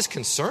 God is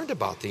concerned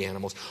about the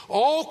animals.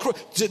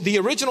 The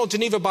original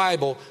Geneva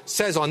Bible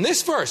says on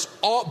this verse,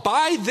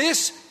 by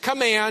this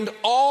command,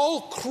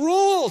 all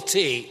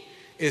cruelty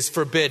is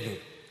forbidden.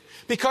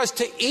 Because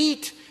to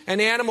eat an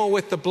animal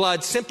with the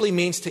blood simply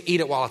means to eat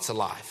it while it's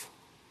alive.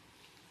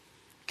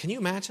 Can you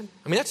imagine?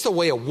 I mean, that's the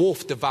way a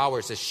wolf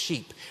devours a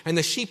sheep. And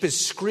the sheep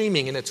is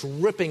screaming and it's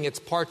ripping its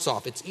parts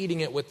off. It's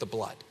eating it with the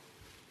blood.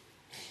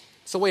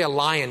 It's the way a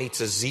lion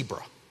eats a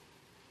zebra,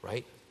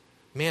 right?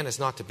 Man is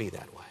not to be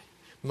that way.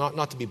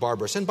 Not to be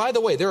barbarous. And by the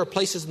way, there are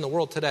places in the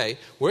world today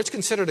where it's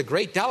considered a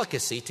great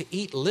delicacy to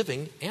eat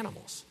living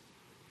animals.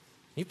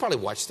 You've probably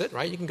watched it,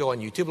 right? You can go on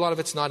YouTube. A lot of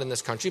it's not in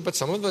this country, but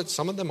some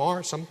of them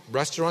are. Some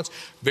restaurants,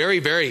 very,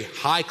 very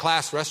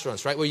high-class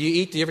restaurants, right? Where you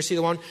eat, do you ever see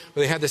the one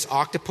where they have this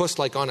octopus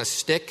like on a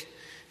stick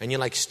and you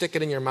like stick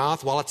it in your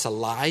mouth while it's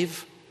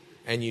alive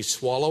and you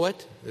swallow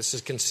it? This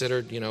is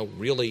considered,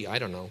 really,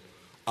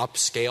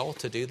 upscale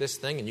to do this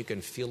thing, and you can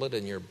feel it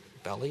in your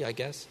belly, I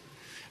guess.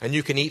 And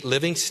you can eat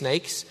living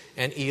snakes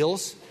and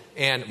eels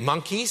and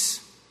monkeys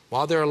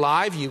while they're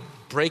alive. You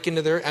break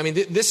into their...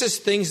 this is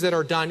things that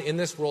are done in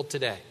this world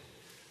today.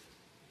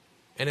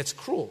 And it's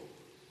cruel.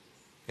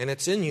 And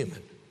it's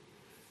inhuman.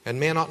 And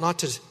man ought not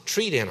to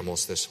treat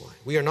animals this way.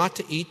 We are not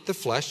to eat the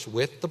flesh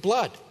with the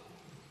blood.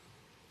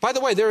 By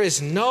the way, there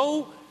is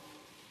no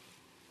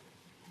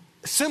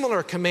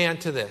similar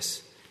command to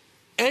this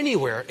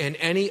anywhere in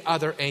any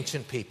other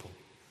ancient people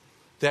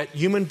that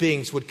human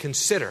beings would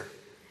consider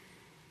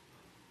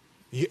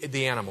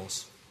the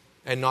animals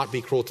and not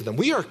be cruel to them.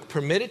 We are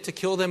permitted to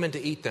kill them and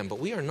to eat them, but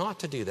we are not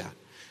to do that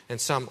in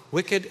some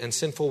wicked and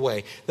sinful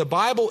way. The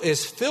Bible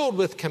is filled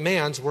with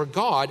commands where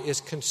God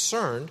is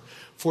concerned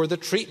for the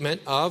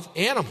treatment of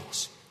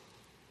animals.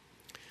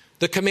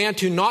 The command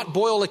to not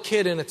boil a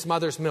kid in its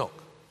mother's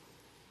milk.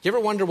 You ever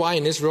wonder why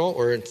in Israel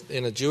or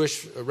in a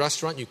Jewish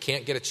restaurant you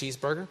can't get a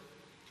cheeseburger?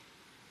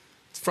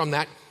 It's from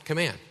that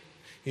command.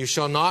 You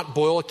shall not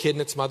boil a kid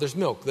in its mother's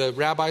milk. The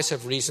rabbis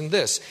have reasoned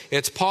this.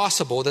 It's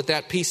possible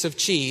that piece of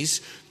cheese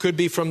could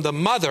be from the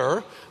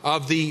mother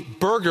of the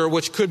burger,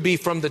 which could be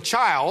from the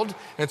child.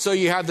 And so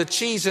you have the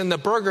cheese and the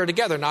burger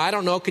together. Now, I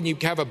don't know. Can you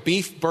have a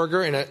beef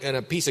burger and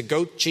a piece of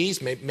goat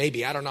cheese?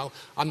 Maybe. I don't know.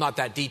 I'm not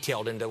that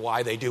detailed into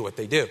why they do what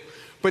they do.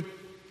 But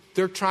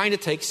they're trying to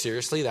take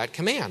seriously that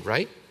command,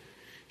 right?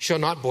 Shall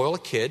not boil a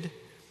kid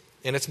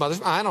in its mother's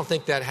milk. I don't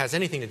think that has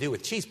anything to do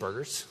with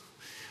cheeseburgers.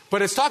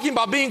 But it's talking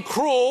about being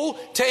cruel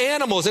to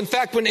animals. In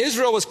fact, when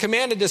Israel was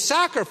commanded to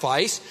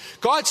sacrifice,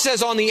 God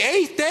says on the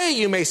 8th day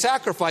you may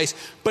sacrifice.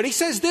 But he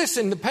says this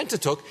in the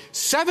Pentateuch,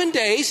 7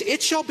 days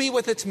it shall be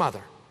with its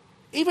mother.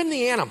 Even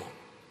the animal,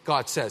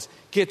 God says,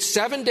 get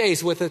 7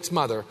 days with its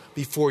mother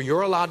before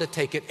you're allowed to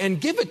take it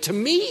and give it to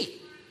me.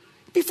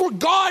 Before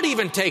God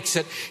even takes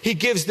it, he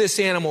gives this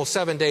animal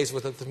 7 days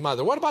with its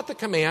mother. What about the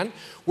command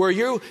where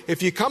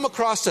if you come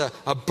across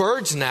a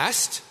bird's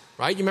nest,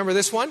 right? You remember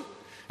this one?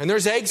 And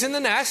there's eggs in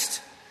the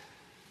nest.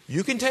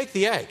 You can take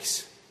the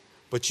eggs,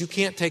 but you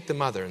can't take the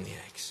mother and the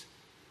eggs.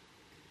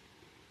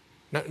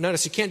 Now,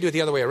 notice you can't do it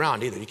the other way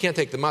around either. You can't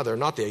take the mother and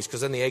not the eggs,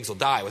 because then the eggs will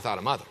die without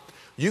a mother.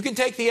 You can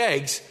take the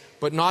eggs,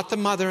 but not the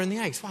mother and the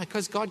eggs. Why?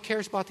 Because God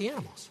cares about the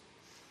animals.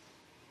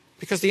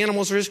 Because the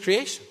animals are his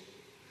creation.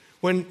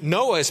 When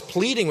Noah is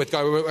pleading with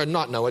God, or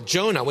not Noah,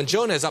 Jonah, when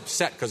Jonah is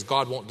upset because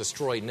God won't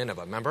destroy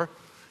Nineveh, remember?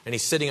 And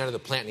he's sitting under the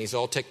plant and he's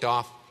all ticked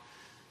off.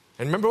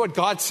 And remember what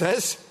God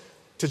says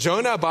to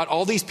Jonah about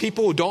all these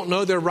people who don't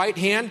know their right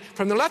hand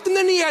from their left? And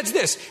then he adds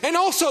this, and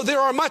also there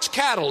are much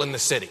cattle in the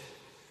city.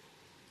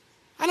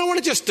 I don't want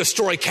to just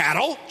destroy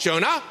cattle,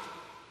 Jonah,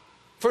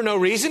 for no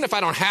reason if I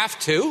don't have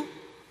to.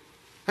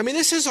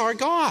 This is our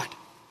God.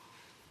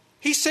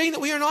 He's saying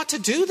that we are not to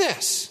do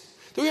this,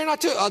 that we are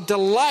not to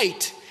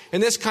delight in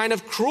this kind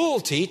of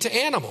cruelty to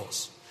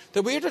animals,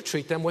 that we are to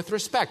treat them with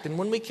respect. And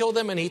when we kill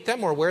them and eat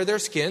them or wear their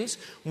skins,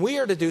 we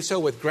are to do so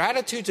with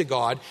gratitude to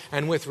God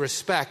and with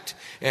respect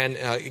and,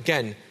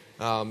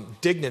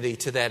 dignity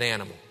to that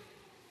animal.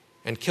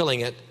 And killing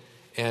it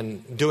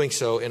and doing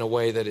so in a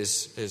way that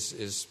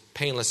is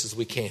painless as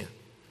we can.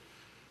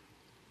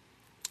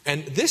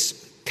 And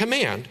this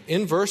command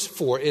in verse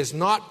 4 is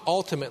not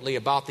ultimately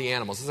about the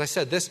animals. As I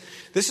said, this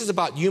is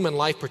about human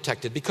life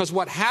protected, because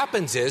what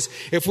happens is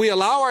if we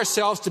allow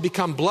ourselves to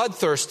become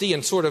bloodthirsty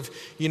and sort of,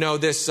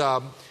 this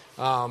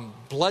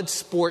blood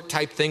sport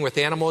type thing with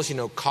animals,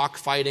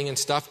 cockfighting and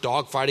stuff,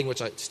 dog fighting,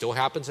 which still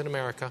happens in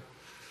America,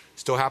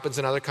 still happens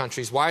in other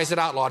countries. Why is it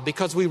outlawed?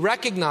 Because we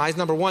recognize,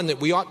 number one, that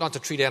we ought not to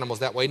treat animals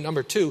that way.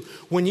 Number two,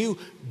 when you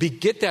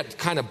get that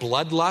kind of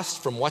bloodlust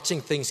from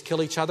watching things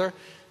kill each other,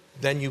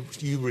 then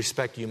you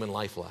respect human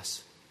life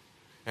less.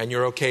 And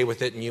you're okay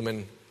with it in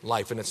human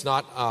life. And it's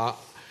not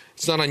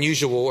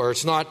unusual, or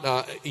it's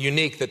not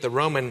unique that the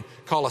Roman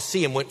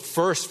Colosseum went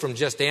first from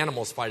just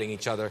animals fighting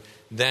each other,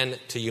 then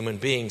to human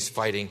beings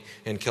fighting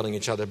and killing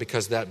each other,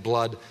 because that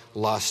blood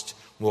lust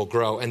will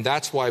grow. And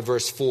that's why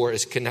verse 4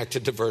 is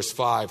connected to verse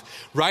 5.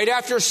 Right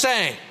after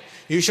saying,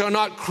 you shall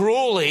not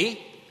cruelly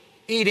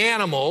eat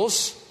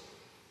animals,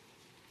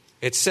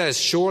 It says,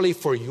 surely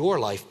for your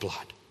lifeblood.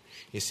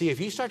 You see, if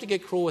you start to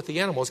get cruel with the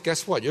animals,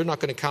 guess what? You're not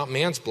going to count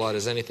man's blood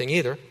as anything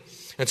either.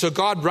 And so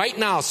God right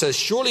now says,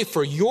 surely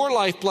for your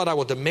lifeblood I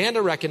will demand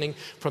a reckoning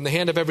from the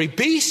hand of every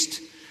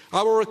beast.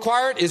 I will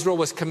require it. Israel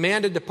was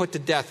commanded to put to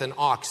death an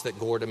ox that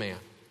gored a man.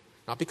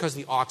 Not because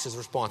the ox is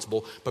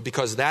responsible, but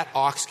because that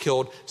ox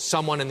killed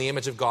someone in the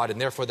image of God,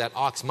 and therefore that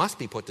ox must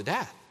be put to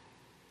death.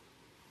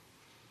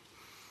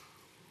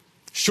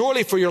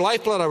 Surely for your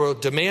lifeblood I will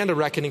demand a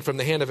reckoning from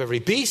the hand of every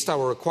beast. I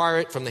will require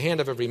it from the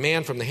hand of every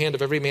man. From the hand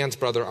of every man's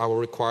brother I will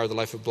require the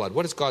life of blood.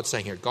 What is God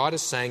saying here? God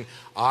is saying,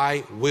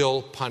 I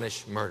will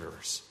punish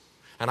murderers.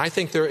 And I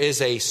think there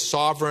is a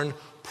sovereign,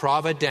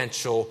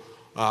 providential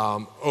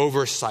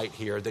oversight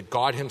here that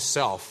God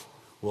himself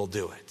will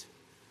do it.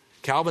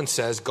 Calvin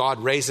says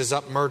God raises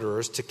up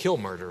murderers to kill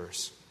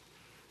murderers.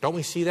 Don't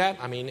we see that?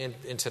 I mean,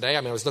 in today,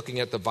 I was looking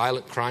at the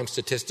violent crime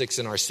statistics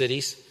in our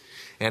cities.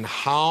 And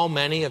how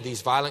many of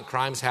these violent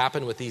crimes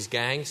happen with these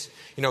gangs?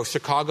 You know,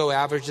 Chicago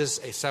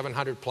averages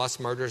 700 plus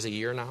murders a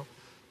year now.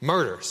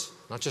 Murders,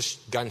 not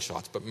just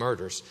gunshots, but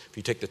murders, if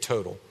you take the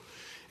total.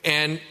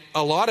 And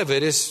a lot of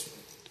it is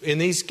in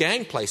these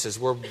gang places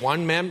where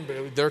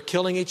they're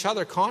killing each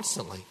other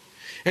constantly.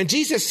 And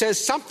Jesus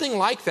says something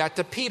like that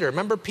to Peter.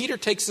 Remember, Peter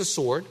takes the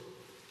sword.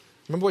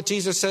 Remember what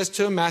Jesus says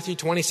to him, Matthew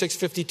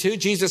 26:52?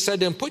 Jesus said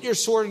to him, put your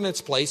sword in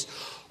its place.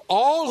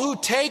 All who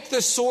take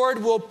the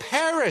sword will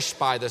perish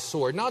by the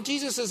sword. Now,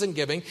 Jesus isn't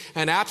giving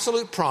an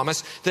absolute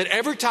promise that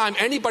every time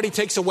anybody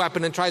takes a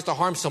weapon and tries to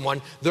harm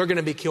someone, they're going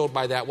to be killed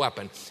by that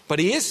weapon. But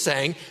he is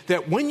saying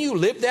that when you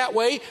live that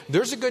way,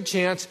 there's a good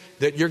chance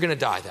that you're going to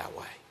die that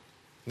way.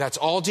 That's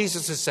all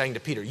Jesus is saying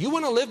to Peter. You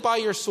want to live by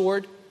your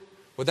sword?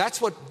 Well,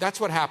 that's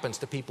what happens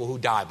to people who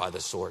die by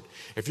the sword.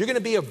 If you're going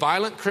to be a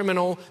violent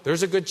criminal,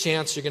 there's a good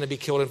chance you're going to be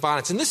killed in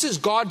violence. And this is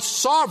God's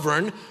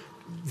sovereign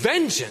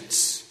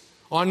vengeance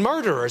on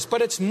murderers.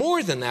 But it's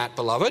more than that,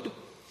 beloved.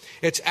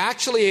 It's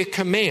actually a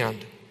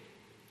command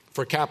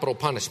for capital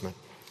punishment.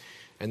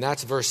 And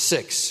that's verse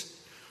 6.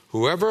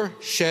 Whoever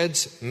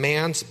sheds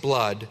man's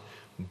blood,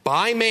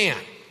 by man,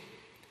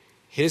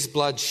 his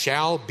blood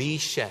shall be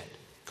shed.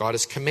 God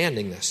is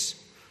commanding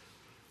this.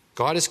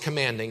 God is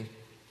commanding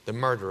the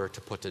murderer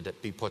to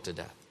be put to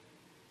death.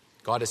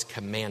 God is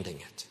commanding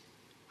it.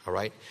 All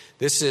right?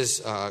 This is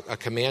a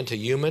command to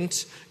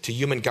humans, to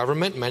human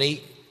government.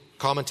 Many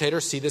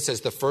commentators see this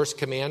as the first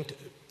command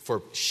for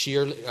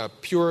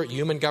pure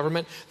human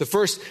government. The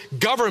first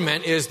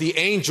government is the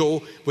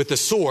angel with the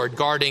sword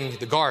guarding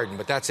the garden,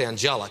 but that's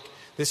angelic.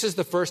 This is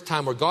the first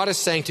time where God is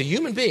saying to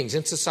human beings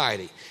in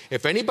society,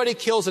 if anybody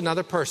kills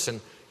another person,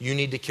 you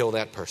need to kill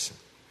that person.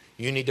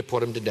 You need to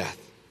put him to death.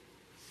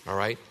 All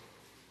right?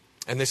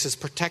 And this is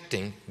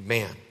protecting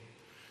man.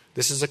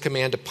 This is a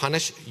command to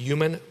punish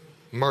human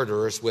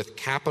murderers with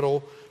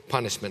capital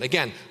punishment.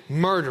 Again,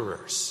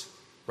 murderers.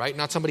 Right?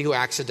 Not somebody who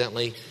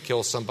accidentally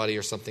kills somebody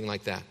or something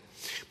like that.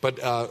 But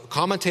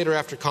commentator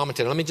after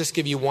commentator. Let me just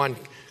give you one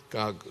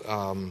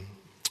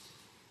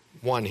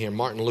here,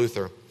 Martin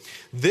Luther.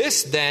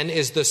 This then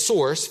is the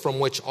source from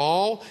which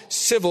all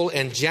civil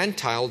and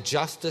Gentile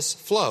justice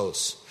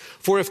flows.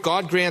 For if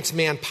God grants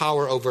man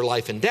power over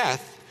life and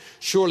death,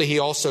 surely he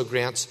also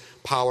grants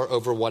power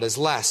over what is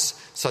less,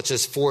 such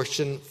as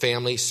fortune,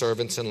 family,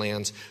 servants, and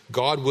lands.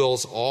 God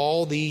wills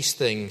all these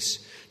things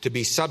to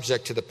be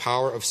subject to the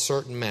power of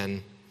certain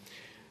men,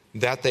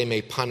 that they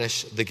may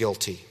punish the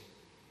guilty.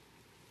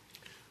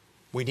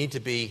 We need to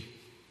be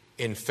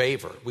in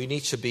favor. We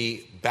need to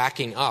be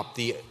backing up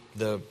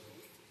the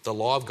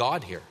law of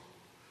God here.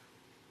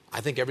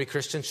 I think every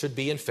Christian should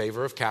be in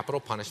favor of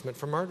capital punishment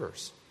for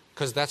murderers,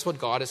 because that's what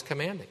God is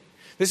commanding.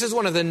 This is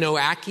one of the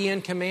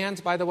Noachian commands,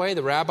 by the way.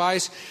 The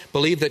rabbis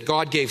believe that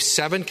God gave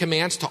 7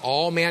 commands to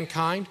all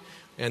mankind,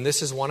 and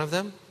this is one of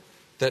them,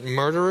 that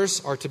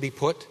murderers are to be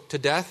put to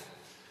death.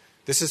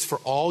 This is for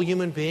all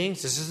human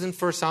beings. This isn't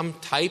for some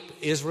type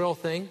Israel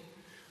thing.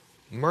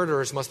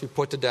 Murderers must be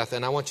put to death.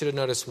 And I want you to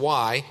notice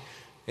why,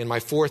 in my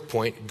 4th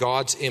point,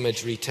 God's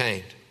image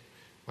retained.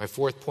 My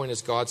 4th point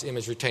is God's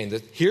image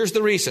retained. Here's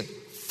the reason.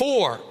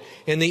 For,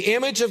 in the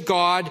image of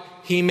God,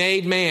 he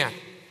made man.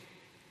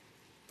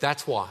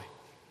 That's why.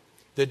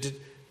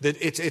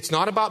 It's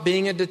not about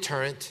being a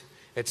deterrent.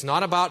 It's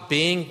not about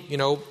being,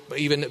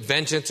 even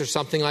vengeance or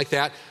something like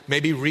that.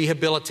 Maybe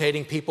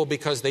rehabilitating people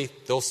because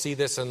they'll see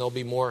this and they'll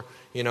be more,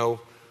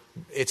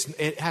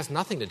 it has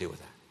nothing to do with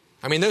that.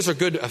 I mean, those are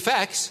good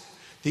effects.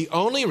 The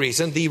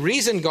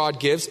reason God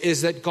gives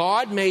is that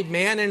God made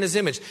man in his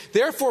image.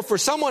 Therefore, for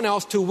someone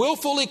else to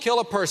willfully kill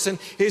a person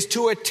is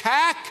to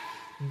attack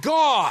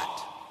God.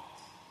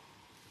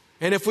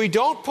 And if we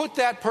don't put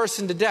that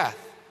person to death,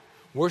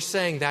 we're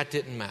saying that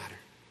didn't matter.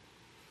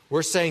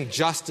 We're saying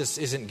justice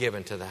isn't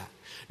given to that.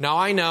 Now,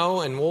 I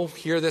know, and we'll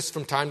hear this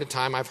from time to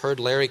time, I've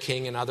heard Larry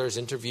King and others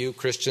interview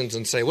Christians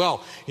and say,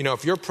 well,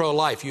 if you're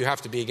pro-life, you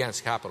have to be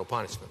against capital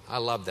punishment. I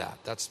love that.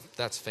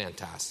 That's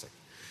fantastic.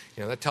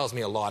 That tells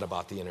me a lot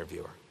about the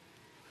interviewer.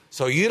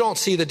 So you don't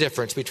see the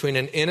difference between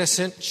an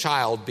innocent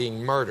child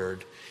being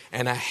murdered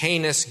and a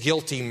heinous,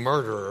 guilty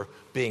murderer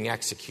being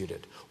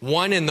executed.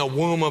 One in the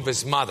womb of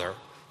his mother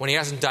when he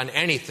hasn't done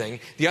anything.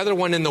 The other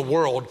one in the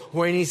world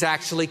when he's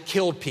actually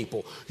killed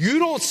people. You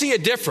don't see a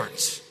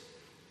difference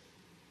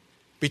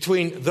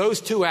between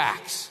those two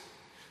acts.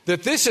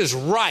 That this is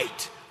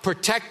right,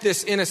 protect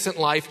this innocent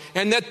life,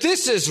 and that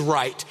this is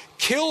right,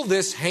 kill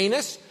this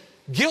heinous,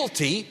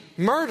 guilty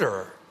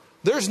murderer.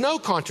 There's no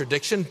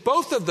contradiction.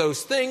 Both of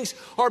those things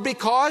are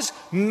because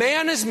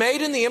man is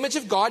made in the image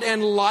of God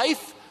and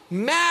life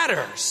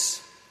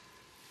matters.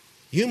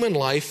 Human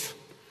life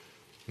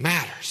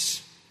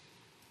matters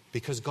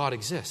because God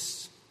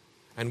exists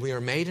and we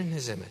are made in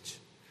his image.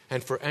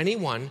 And for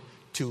anyone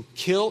to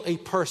kill a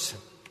person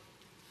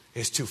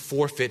is to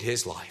forfeit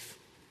his life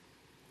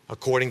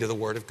according to the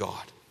word of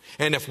God.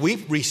 And if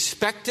we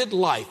respected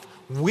life,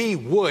 we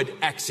would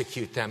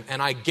execute them.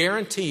 And I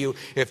guarantee you,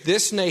 if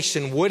this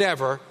nation would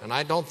ever, and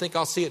I don't think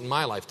I'll see it in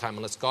my lifetime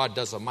unless God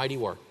does a mighty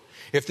work,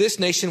 if this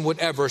nation would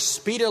ever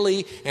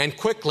speedily and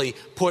quickly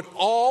put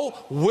all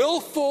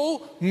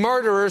willful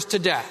murderers to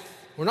death.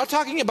 We're not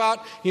talking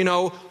about,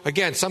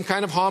 again, some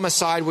kind of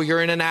homicide where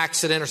you're in an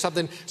accident or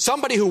something.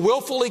 Somebody who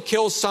willfully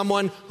kills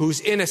someone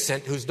who's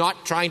innocent, who's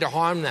not trying to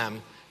harm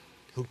them,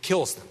 who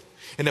kills them.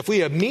 And if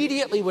we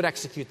immediately would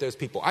execute those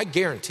people, I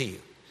guarantee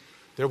you,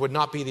 there would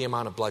not be the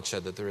amount of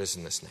bloodshed that there is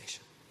in this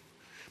nation.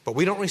 But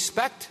we don't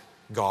respect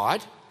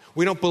God.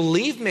 We don't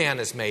believe man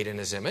is made in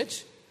his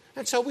image.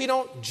 And so we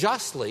don't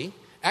justly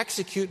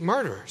execute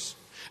murderers.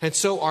 And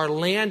so our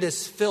land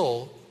is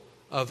full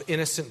of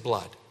innocent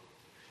blood.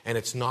 And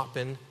it's not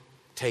been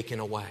taken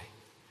away.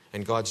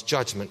 And God's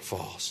judgment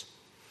falls.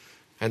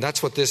 And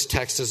that's what this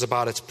text is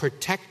about. It's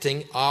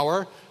protecting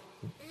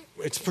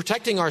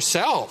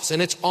ourselves.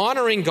 And it's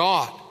honoring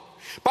God.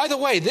 By the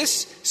way,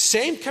 this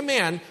same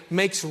command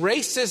makes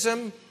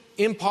racism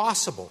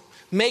impossible,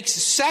 makes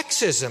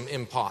sexism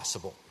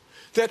impossible.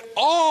 That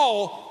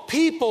all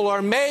people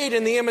are made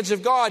in the image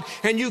of God,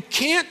 and you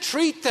can't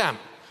treat them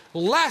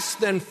less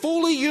than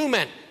fully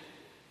human.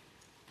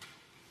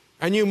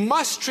 And you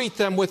must treat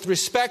them with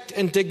respect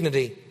and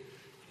dignity,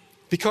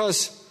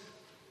 because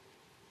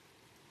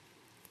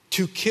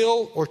to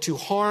kill or to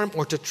harm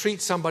or to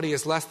treat somebody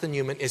as less than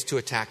human is to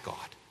attack God.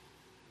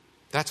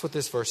 That's what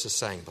this verse is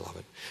saying,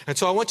 beloved. And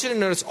so I want you to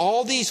notice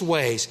all these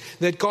ways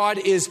that God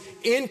is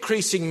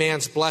increasing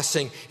man's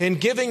blessing and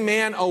giving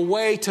man a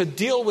way to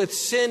deal with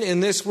sin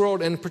in this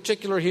world, and in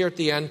particular here at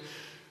the end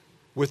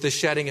with the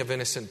shedding of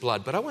innocent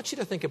blood. But I want you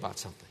to think about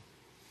something.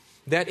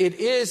 That it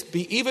is,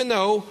 even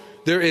though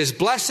there is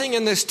blessing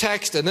in this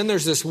text and then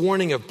there's this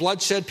warning of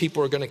bloodshed,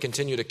 people are going to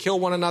continue to kill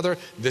one another.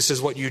 This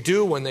is what you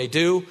do when they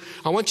do.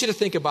 I want you to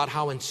think about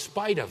how in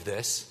spite of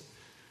this,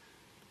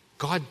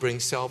 God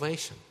brings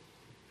salvation.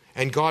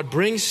 And God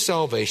brings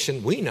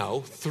salvation, we know,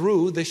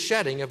 through the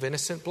shedding of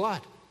innocent blood.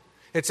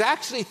 It's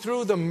actually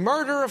through the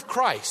murder of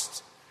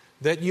Christ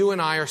that you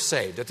and I are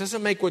saved. It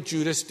doesn't make what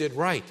Judas did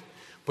right,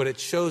 but it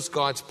shows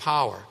God's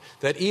power.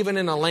 That even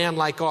in a land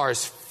like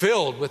ours,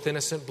 filled with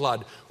innocent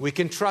blood, we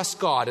can trust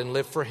God and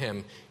live for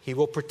him. He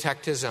will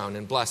protect his own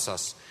and bless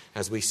us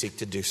as we seek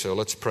to do so.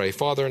 Let's pray.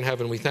 Father in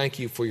heaven, we thank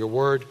you for your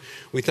word.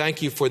 We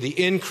thank you for the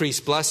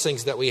increased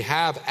blessings that we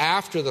have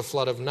after the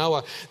flood of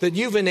Noah, that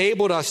you've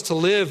enabled us to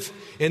live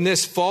in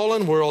this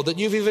fallen world, that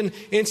you've even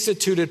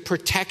instituted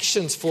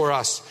protections for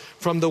us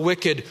from the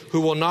wicked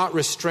who will not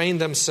restrain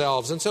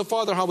themselves. And so,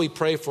 Father, how we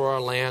pray for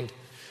our land,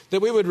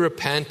 that we would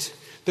repent,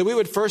 that we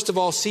would first of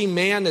all see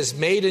man as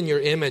made in your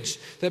image,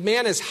 that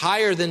man is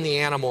higher than the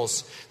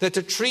animals, that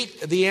to treat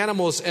the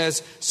animals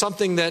as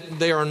something that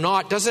they are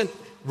not doesn't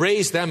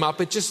raise them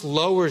up, it just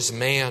lowers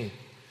man.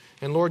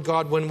 And Lord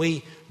God, when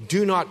we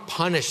do not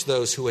punish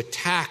those who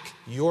attack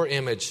your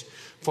image,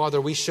 Father,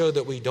 we show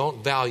that we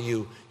don't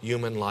value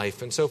human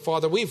life. And so,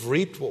 Father, we've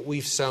reaped what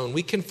we've sown.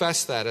 We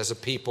confess that as a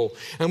people.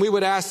 And we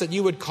would ask that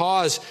you would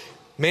cause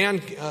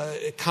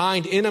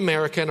mankind in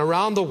America and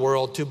around the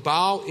world to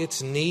bow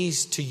its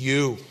knees to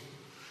you.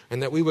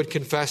 And that we would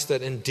confess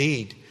that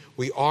indeed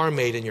we are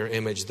made in your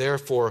image.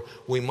 Therefore,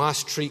 we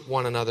must treat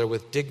one another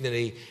with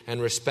dignity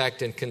and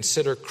respect and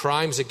consider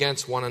crimes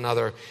against one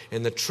another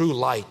in the true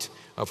light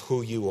of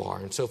who you are.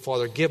 And so,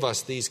 Father, give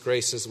us these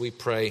graces, we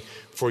pray,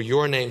 for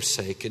your name's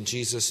sake. In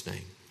Jesus'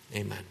 name,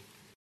 amen.